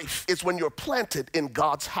life is when you're planted in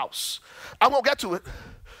God's house. I won't get to it.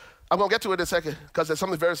 I'm going to get to it in a second because there's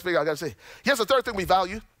something very specific I got to say. Here's the third thing we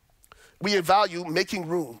value. We value making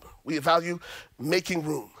room. We value making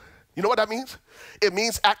room. You know what that means? It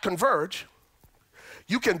means at Converge,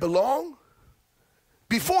 you can belong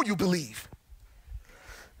before you believe.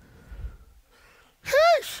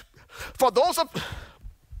 Hey, for those of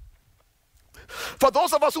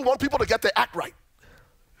us who want people to get their act right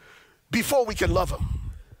before we can love them.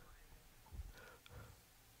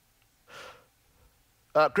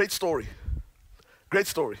 Great story. Great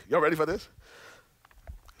story. Y'all ready for this?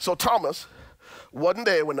 So Thomas, one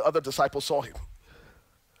day when the other disciples saw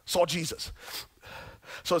Jesus.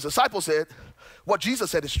 So his disciples said, what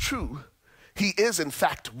Jesus said is true. He is in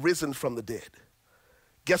fact risen from the dead.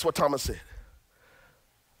 Guess what Thomas said?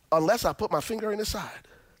 Unless I put my finger in his side,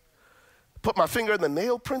 put my finger in the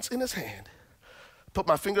nail prints in his hand, put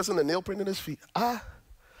my fingers in the nail print in his feet,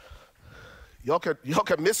 y'all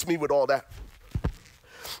can miss me with all that.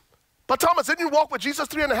 But Thomas, didn't you walk with Jesus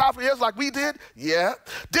 3.5 years like we did? Yeah.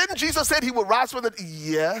 Didn't Jesus say he would rise from the dead?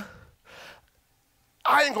 Yeah.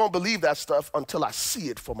 I ain't gonna believe that stuff until I see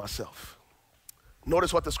it for myself.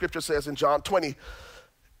 Notice what the scripture says in John 20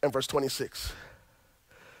 and verse 26.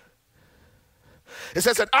 It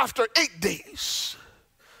says that after 8 days,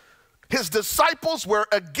 his disciples were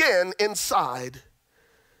again inside,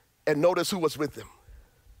 and notice who was with them.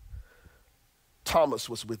 Thomas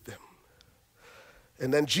was with them.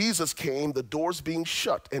 And then Jesus came, the doors being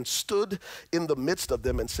shut, and stood in the midst of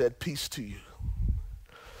them and said, peace to you.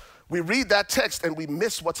 We read that text and we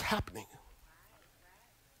miss what's happening.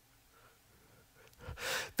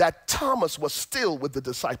 That Thomas was still with the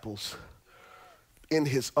disciples in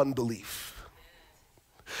his unbelief.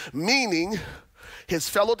 Meaning, his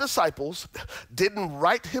fellow disciples didn't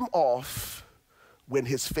write him off when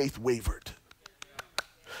his faith wavered.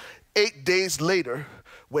 8 days later,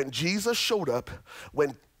 when Jesus showed up,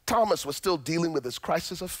 when Thomas was still dealing with his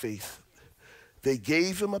crisis of faith, they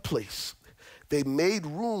gave him a place. They made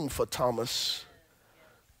room for Thomas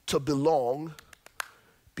to belong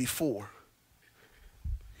before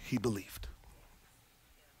he believed.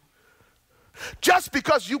 Just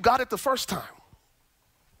because you got it the first time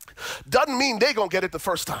doesn't mean they're going to get it the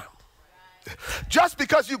first time. Just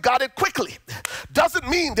because you got it quickly doesn't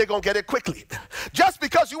mean they're going to get it quickly. Just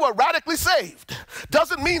because you were radically saved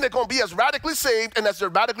doesn't mean they're going to be as radically saved and as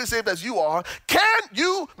radically saved as you are. Can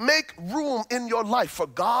you make room in your life for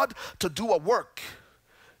God to do a work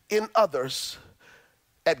in others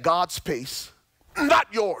at God's pace, not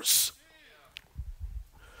yours?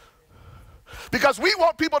 Because we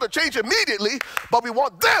want people to change immediately, but we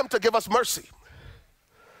want them to give us mercy.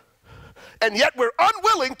 And yet we're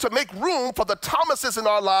unwilling to make room for the Thomases in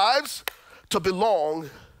our lives to belong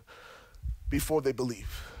before they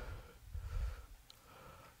believe.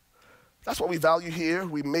 That's what we value here.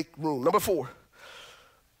 We make room. Number four,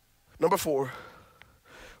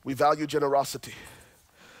 we value generosity.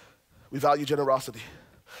 We value generosity.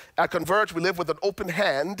 At Converge, we live with an open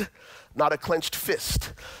hand, not a clenched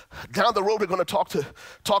fist. Down the road, we're going to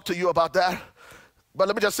talk to you about that. But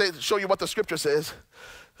let me just show you what the scripture says.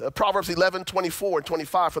 Proverbs 11:24 and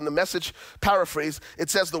 25 from the Message paraphrase, it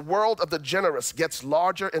says, the world of the generous gets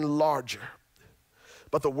larger and larger,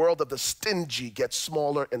 but the world of the stingy gets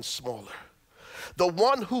smaller and smaller. The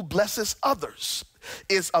one who blesses others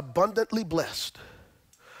is abundantly blessed.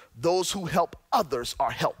 Those who help others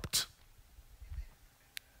are helped.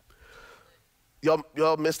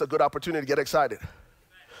 Y'all missed a good opportunity to get excited.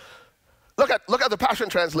 Look at the Passion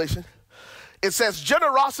Translation. It says,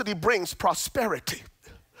 generosity brings prosperity,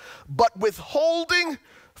 but withholding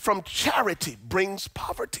from charity brings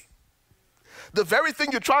poverty. The very thing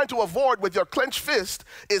you're trying to avoid with your clenched fist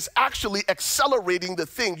is actually accelerating the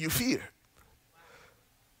thing you fear.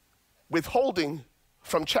 Withholding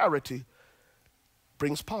from charity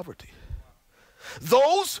brings poverty.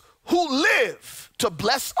 Those who live to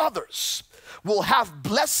bless others will have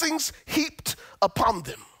blessings heaped upon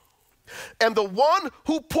them. And the one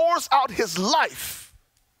who pours out his life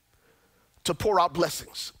to pour out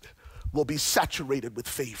blessings will be saturated with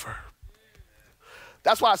favor.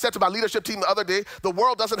 That's why I said to my leadership team the other day, the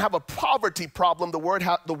world doesn't have a poverty problem, the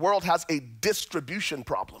world has a distribution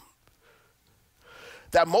problem.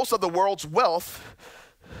 That most of the world's wealth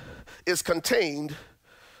is contained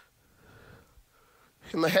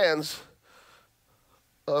in the hands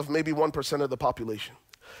of maybe 1% of the population.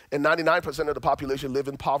 And 99% of the population live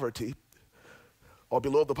in poverty or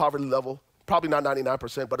below the poverty level. Probably not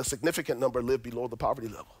 99%, but a significant number live below the poverty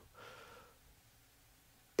level.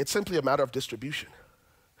 It's simply a matter of distribution.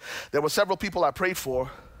 There were several people I prayed for,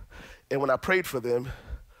 and when I prayed for them,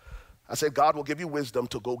 I said, God will give you wisdom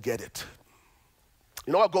to go get it.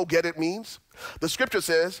 You know what go get it means? The scripture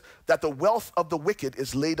says that the wealth of the wicked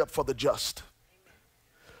is laid up for the just.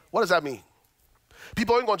 What does that mean?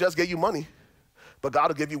 People ain't gonna just give you money, but God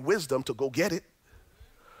will give you wisdom to go get it,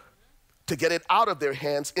 to get it out of their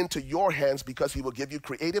hands into your hands, because he will give you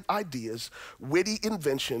creative ideas, witty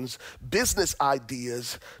inventions, business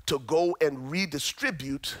ideas to go and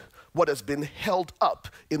redistribute what has been held up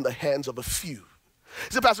in the hands of a few.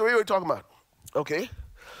 So, Pastor, what are we talking about? Okay.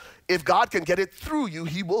 If God can get it through you,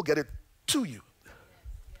 he will get it to you.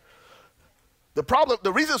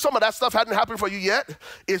 The reason some of that stuff hadn't happened for you yet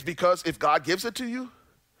is because if God gives it to you,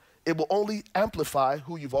 it will only amplify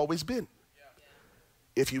who you've always been.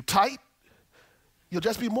 If you tight, you'll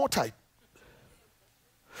just be more tight.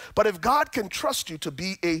 But if God can trust you to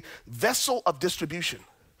be a vessel of distribution,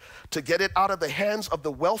 to get it out of the hands of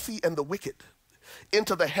the wealthy and the wicked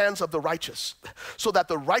into the hands of the righteous, so that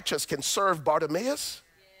the righteous can serve Bartimaeus,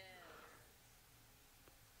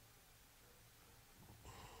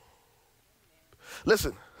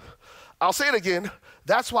 listen, I'll say it again.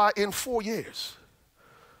 That's why in 4 years,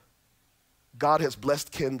 God has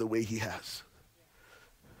blessed Ken the way he has.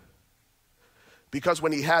 Because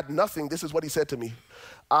when he had nothing, this is what he said to me: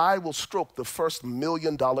 I will stroke the first $1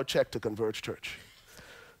 million check to Converge Church.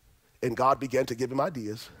 And God began to give him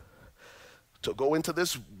ideas to go into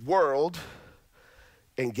this world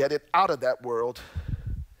and get it out of that world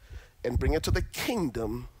and bring it to the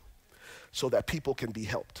kingdom so that people can be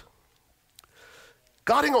helped.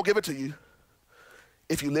 God ain't gonna give it to you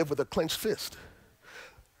if you live with a clenched fist,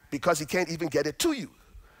 because he can't even get it to you.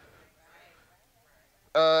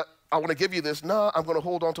 I want to give you this. No, I'm going to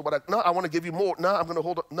hold on to what no, I want to give you more. No, I'm going to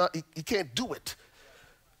hold on. No, he can't do it.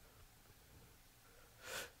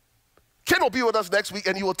 Ken will be with us next week,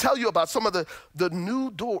 and he will tell you about some of the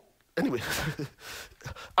new door. Anyway,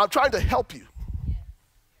 I'm trying to help you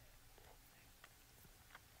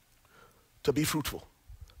to be fruitful.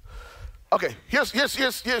 Okay, here's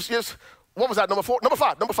what was that, number 4? Number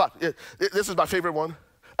five. Yeah, this is my favorite one.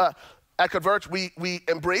 At Converge, we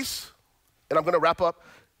embrace, and I'm going to wrap up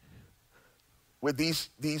with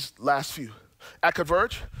these last few. At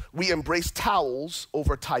Converge, we embrace towels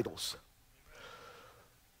over titles.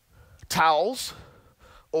 Towels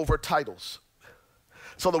over titles.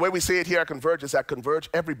 So the way we say it here at Converge is at Converge,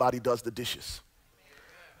 everybody does the dishes.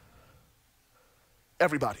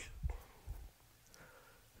 Everybody.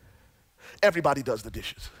 Everybody does the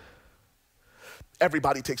dishes.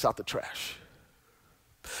 Everybody takes out the trash.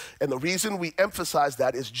 And the reason we emphasize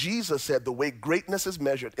that is Jesus said the way greatness is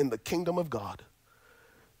measured in the kingdom of God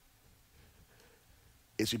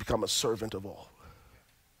is you become a servant of all.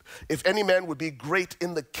 If any man would be great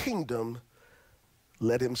in the kingdom,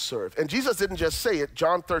 let him serve. And Jesus didn't just say it,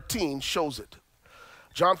 John 13 shows it.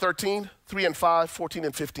 John 13, 3 and 5, 14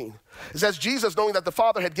 and 15. It says, Jesus, knowing that the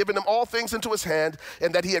Father had given him all things into his hand,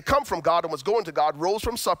 and that he had come from God and was going to God, rose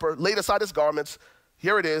from supper, laid aside his garments.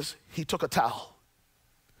 Here it is, he took a towel.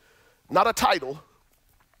 Not a title.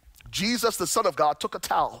 Jesus, the Son of God, took a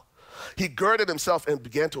towel. He girded himself and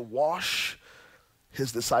began to wash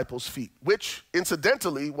his disciples' feet, which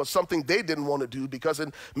incidentally was something they didn't want to do, because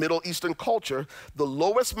in Middle Eastern culture, the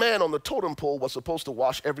lowest man on the totem pole was supposed to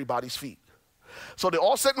wash everybody's feet. So they're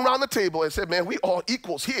all sitting around the table and said, man, we all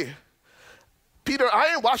equals here. Peter,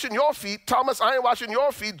 I ain't washing your feet. Thomas, I ain't washing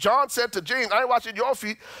your feet. John said to James, I ain't washing your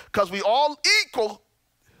feet, because we all equal.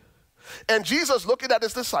 And Jesus, looking at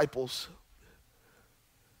his disciples,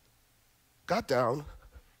 got down,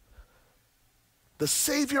 the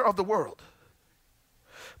Savior of the world.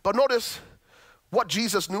 But notice what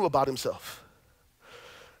Jesus knew about himself.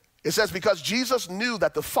 It says, because Jesus knew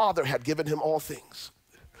that the Father had given him all things,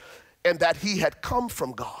 and that he had come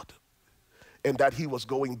from God, and that he was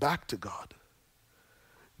going back to God,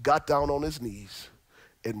 got down on his knees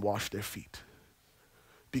and washed their feet.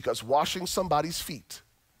 Because washing somebody's feet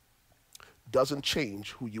doesn't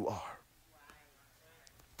change who you are.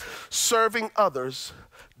 Serving others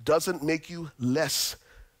doesn't make you less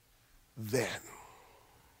than.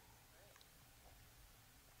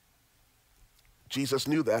 Jesus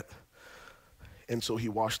knew that, and so he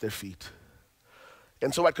washed their feet.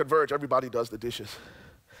 And so at Converge, everybody does the dishes.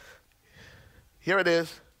 Here it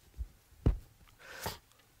is.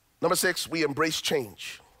 Number 6, we embrace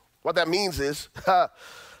change. What that means is,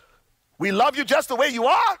 we love you just the way you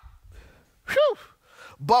are, whew,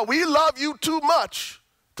 but we love you too much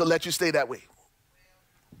to let you stay that way.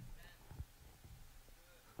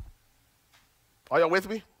 Are y'all with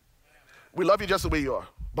me? We love you just the way you are,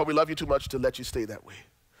 but we love you too much to let you stay that way.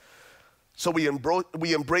 So we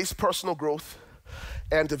embrace personal growth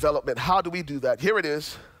and development. How do we do that? Here it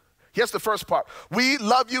is. Here's the first part. We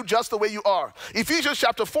love you just the way you are. Ephesians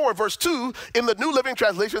chapter 4, verse 2 in the New Living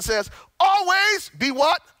Translation says, always be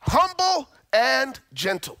what? Humble and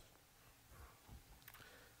gentle.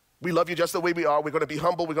 We love you just the way we are. We're going to be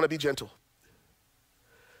humble. We're going to be gentle.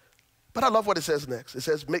 But I love what it says next. It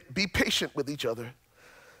says, be patient with each other,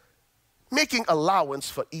 making allowance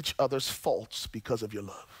for each other's faults because of your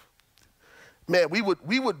love. Man, we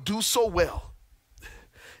would do so well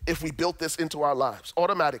if we built this into our lives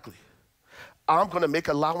automatically. I'm going to make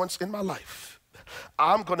allowance in my life.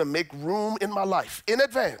 I'm going to make room in my life in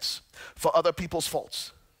advance for other people's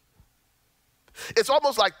faults. It's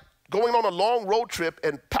almost like going on a long road trip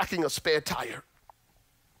and packing a spare tire.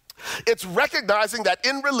 It's recognizing that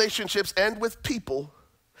in relationships and with people,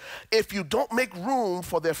 if you don't make room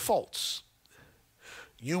for their faults,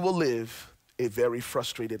 you will live a very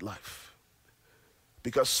frustrated life.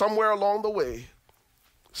 Because somewhere along the way,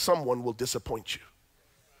 someone will disappoint you.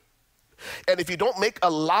 And if you don't make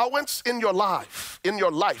allowance in your life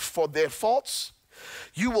for their faults,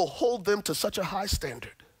 you will hold them to such a high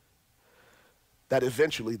standard that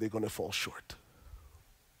eventually they're going to fall short.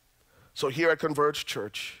 So here at Converge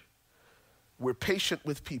Church, we're patient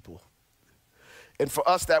with people. And for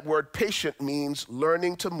us, that word patient means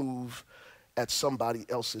learning to move at somebody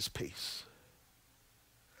else's pace.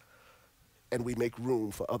 And we make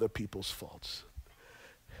room for other people's faults.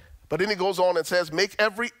 But then he goes on and says, make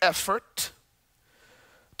every effort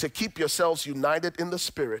to keep yourselves united in the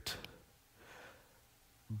Spirit,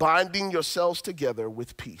 binding yourselves together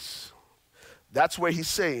with peace. That's where he's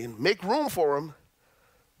saying, make room for them,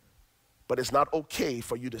 but it's not okay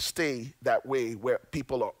for you to stay that way where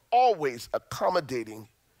people are always accommodating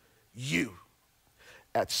you.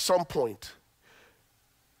 At some point,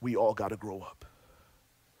 we all got to grow up.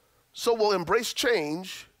 So we'll embrace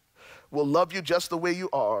change. We'll love you just the way you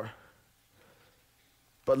are.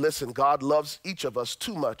 But listen, God loves each of us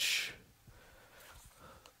too much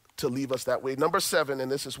to leave us that way. Number 7, and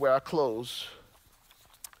this is where I close.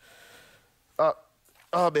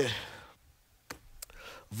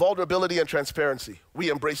 Vulnerability and transparency. We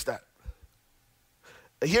embrace that.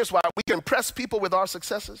 And here's why. We can impress people with our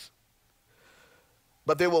successes,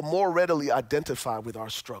 but they will more readily identify with our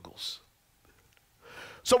struggles.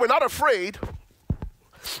 So we're not afraid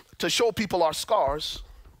to show people our scars.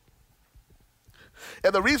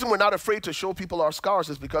 And the reason we're not afraid to show people our scars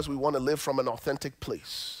is because we want to live from an authentic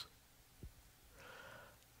place.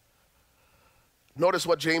 Notice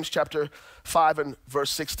what James chapter 5 and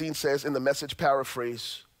verse 16 says in the Message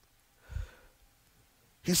paraphrase.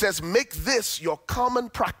 He says, make this your common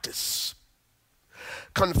practice.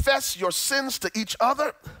 Confess your sins to each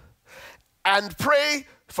other and pray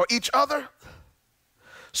for each other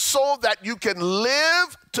so that you can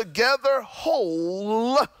live together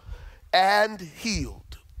whole and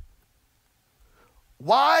healed.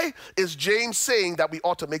 Why is James saying that we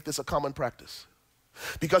ought to make this a common practice?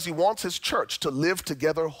 Because he wants his church to live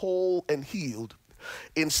together whole and healed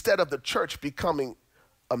instead of the church becoming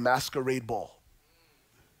a masquerade ball,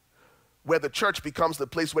 where the church becomes the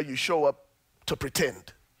place where you show up to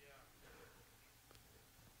pretend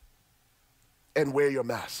and wear your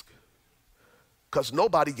mask. Because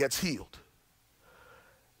nobody gets healed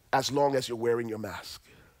as long as you're wearing your mask.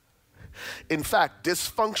 In fact,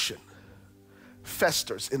 dysfunction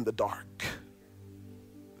festers in the dark.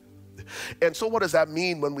 And so what does that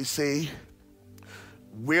mean when we say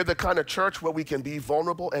we're the kind of church where we can be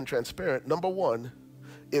vulnerable and transparent? Number one,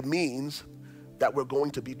 it means that we're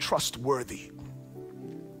going to be trustworthy.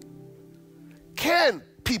 Can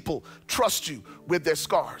people trust you with their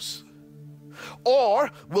scars? Or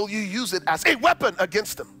will you use it as a weapon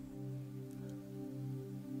against them?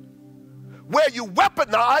 Where you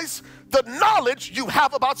weaponize the knowledge you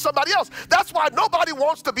have about somebody else. That's why nobody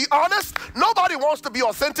wants to be honest, nobody wants to be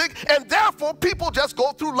authentic, and therefore people just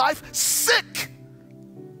go through life sick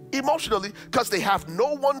emotionally because they have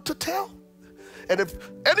no one to tell. And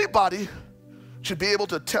if anybody should be able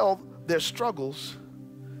to tell their struggles,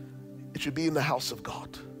 it should be in the house of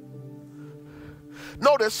God.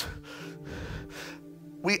 Notice,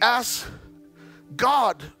 we ask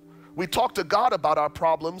God, we talk to God about our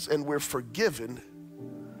problems and we're forgiven.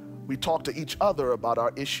 We talk to each other about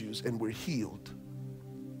our issues and we're healed.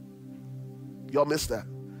 Y'all missed that.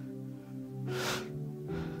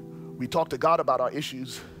 We talk to God about our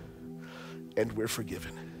issues and we're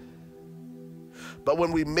forgiven. But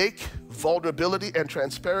when we make vulnerability and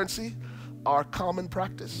transparency our common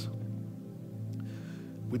practice,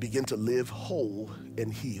 we begin to live whole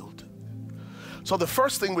and healed. So the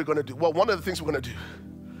first thing we're going to do, well, one of the things we're going to do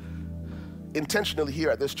intentionally here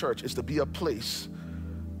at this church is to be a place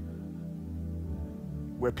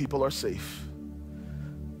where people are safe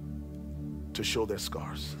to show their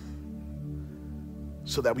scars,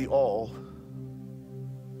 so that we all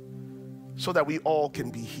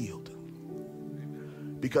can be healed.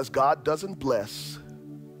 Because God doesn't bless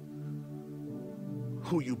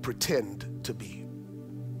who you pretend to be.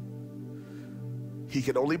 He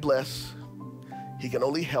can only bless, he can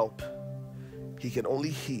only help, he can only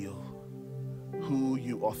heal who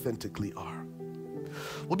you authentically are.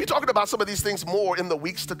 We'll be talking about some of these things more in the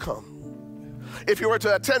weeks to come. If you were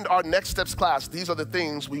to attend our Next Steps class, these are the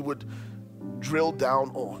things we would drill down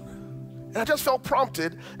on. And I just felt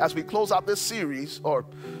prompted as we close out this series, or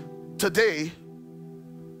today,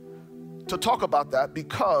 to talk about that,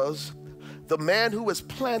 because the man who is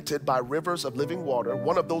planted by rivers of living water,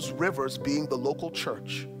 one of those rivers being the local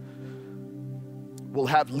church, will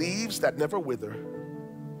have leaves that never wither,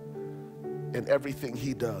 and everything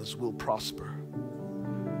he does will prosper.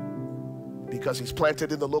 Because he's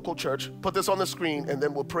planted in the local church. Put this on the screen and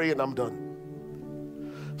then we'll pray and I'm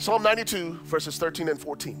done. Psalm 92, verses 13 and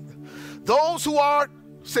 14. Those who are,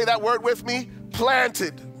 say that word with me,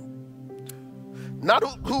 planted. Not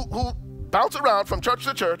who bounce around from church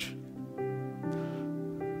to church.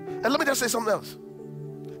 And let me just say something else.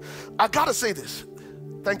 I gotta say this.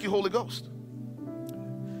 Thank you, Holy Ghost.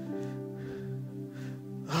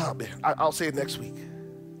 Oh man, I'll say it next week.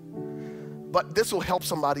 But this will help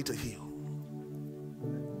somebody to heal.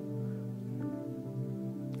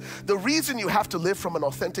 The reason you have to live from an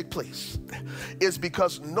authentic place is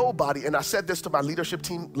because nobody, and I said this to my leadership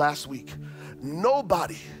team last week,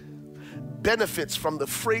 nobody benefits from the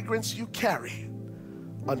fragrance you carry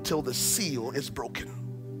until the seal is broken.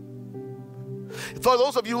 For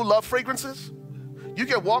those of you who love fragrances, you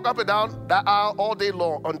can walk up and down that aisle all day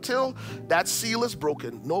long. Until that seal is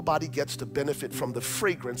broken, nobody gets to benefit from the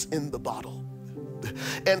fragrance in the bottle.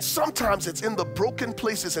 And sometimes it's in the broken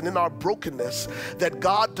places and in our brokenness that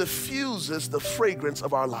God diffuses the fragrance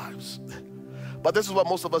of our lives. But this is what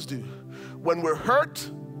most of us do. When we're hurt,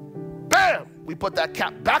 bam, we put that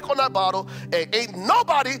cap back on that bottle, and ain't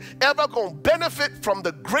nobody ever gonna benefit from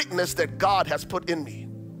the greatness that God has put in me.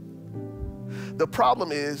 The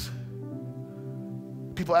problem is,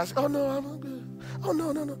 people ask, oh no, I'm good. Oh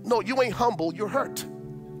no. No, you ain't humble, you're hurt.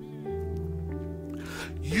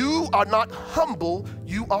 You are not humble,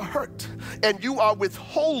 you are hurt. And you are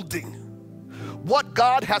withholding what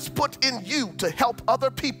God has put in you to help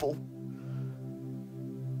other people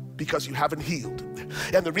because you haven't healed.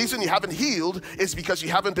 And the reason you haven't healed is because you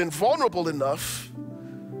haven't been vulnerable enough,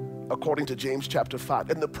 according to James chapter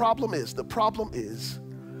 5. And the problem is,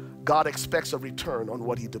 God expects a return on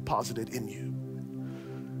what he deposited in you.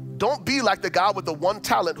 Don't be like the guy with the one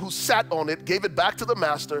talent who sat on it, gave it back to the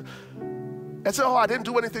master, and said, oh, I didn't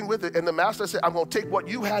do anything with it. And the master said, I'm going to take what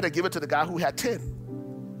you had and give it to the guy who had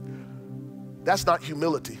 10. That's not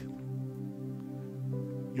humility.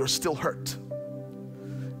 You're still hurt.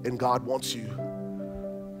 And God wants you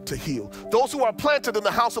to heal. Those who are planted in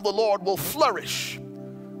the house of the Lord will flourish.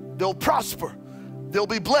 They'll prosper. They'll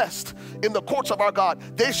be blessed in the courts of our God.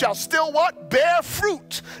 They shall still what? Bear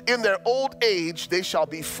fruit. In their old age, they shall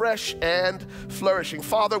be fresh and flourishing.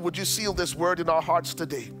 Father, would you seal this word in our hearts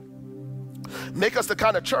today? Make us the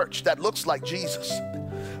kind of church that looks like Jesus.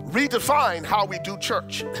 Redefine how we do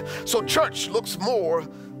church, so church looks more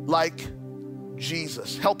like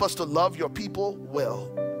Jesus. Help us to love your people well.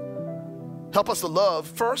 Help us to love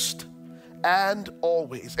first and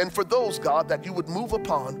always. And for those, God, that you would move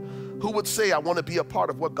upon, who would say, I want to be a part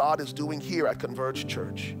of what God is doing here at Converge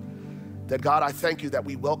Church, that God, I thank you that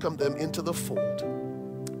we welcome them into the fold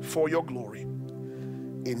for your glory.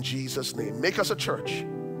 In Jesus' name, make us a church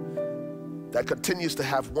that continues to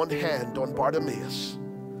have one hand on Bartimaeus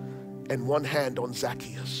and one hand on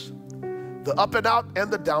Zacchaeus. The up and out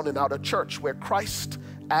and the down and out, a church where Christ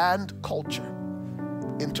and culture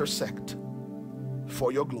intersect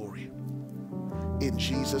for your glory. In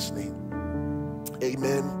Jesus' name,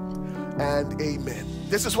 amen and amen.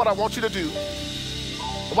 This is what I want you to do.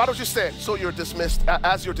 Why don't you stand so you're dismissed,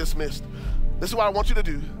 as you're dismissed. This is what I want you to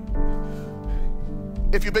do.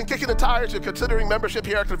 If you've been kicking the tires, you're considering membership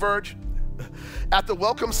here at Converge, at the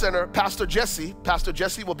Welcome Center, Pastor Jesse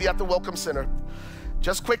will be at the Welcome Center.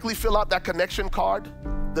 Just quickly fill out that connection card,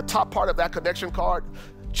 the top part of that connection card.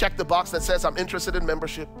 Check the box that says, I'm interested in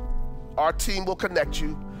membership. Our team will connect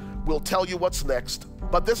you. We'll tell you what's next.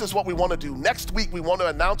 But this is what we want to do. Next week, we want to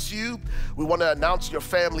announce you. We want to announce your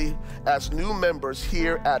family as new members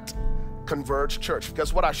here at Converge Church,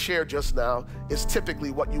 because what I shared just now is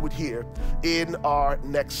typically what you would hear in our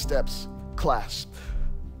Next Steps class.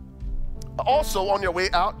 Also, on your way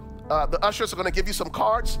out, the ushers are going to give you some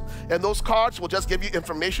cards, and those cards will just give you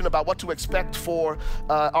information about what to expect for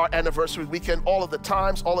our anniversary weekend, all of the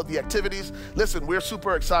times, all of the activities. Listen, we're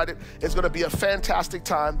super excited. It's going to be a fantastic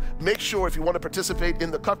time. Make sure if you want to participate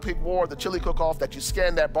in the cupcake war, the chili cook-off, that you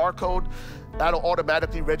scan that barcode. That'll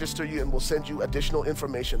automatically register you, and we'll send you additional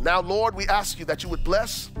information. Now, Lord, we ask you that you would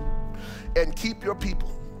bless and keep your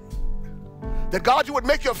people. That God, you would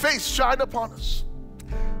make your face shine upon us.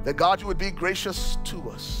 That God, you would be gracious to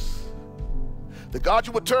us. That God,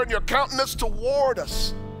 you would turn your countenance toward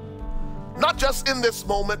us, not just in this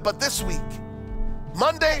moment, but this week.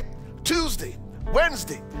 Monday, Tuesday,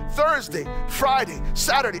 Wednesday, Thursday, Friday,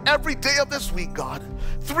 Saturday, every day of this week, God.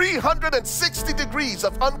 360 degrees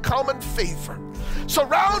of uncommon favor.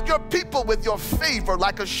 Surround your people with your favor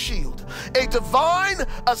like a shield. A divine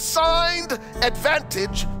assigned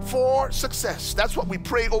advantage for success. That's what we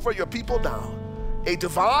pray over your people now. A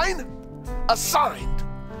divine assigned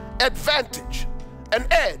advantage, an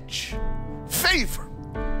edge, favor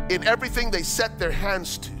in everything they set their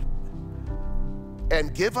hands to.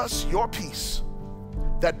 And give us your peace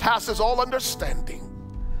that passes all understanding.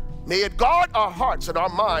 May it guard our hearts and our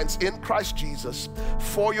minds in Christ Jesus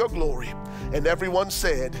for your glory. And everyone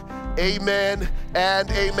said, amen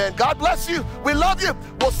and amen. God bless you. We love you.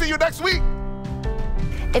 We'll see you next week.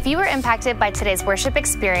 If you were impacted by today's worship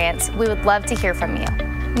experience, we would love to hear from you.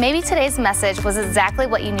 Maybe today's message was exactly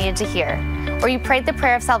what you needed to hear, or you prayed the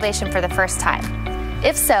prayer of salvation for the first time.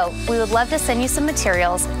 If so, we would love to send you some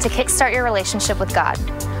materials to kickstart your relationship with God.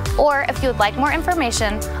 Or if you would like more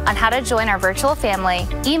information on how to join our virtual family,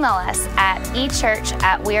 email us at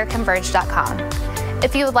echurch@weareconverge.com.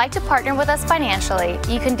 If you would like to partner with us financially,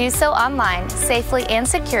 you can do so online, safely and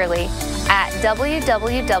securely at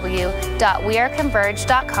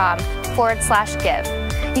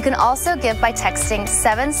www.weareconverge.com/give. You can also give by texting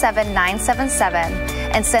 77977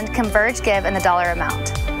 and send Converge Give in the dollar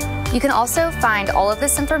amount. You can also find all of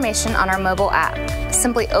this information on our mobile app.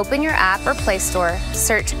 Simply open your app or Play Store,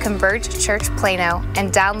 search Converge Church Plano,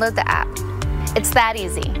 and download the app. It's that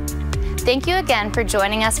easy. Thank you again for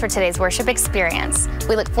joining us for today's worship experience.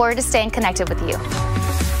 We look forward to staying connected with you.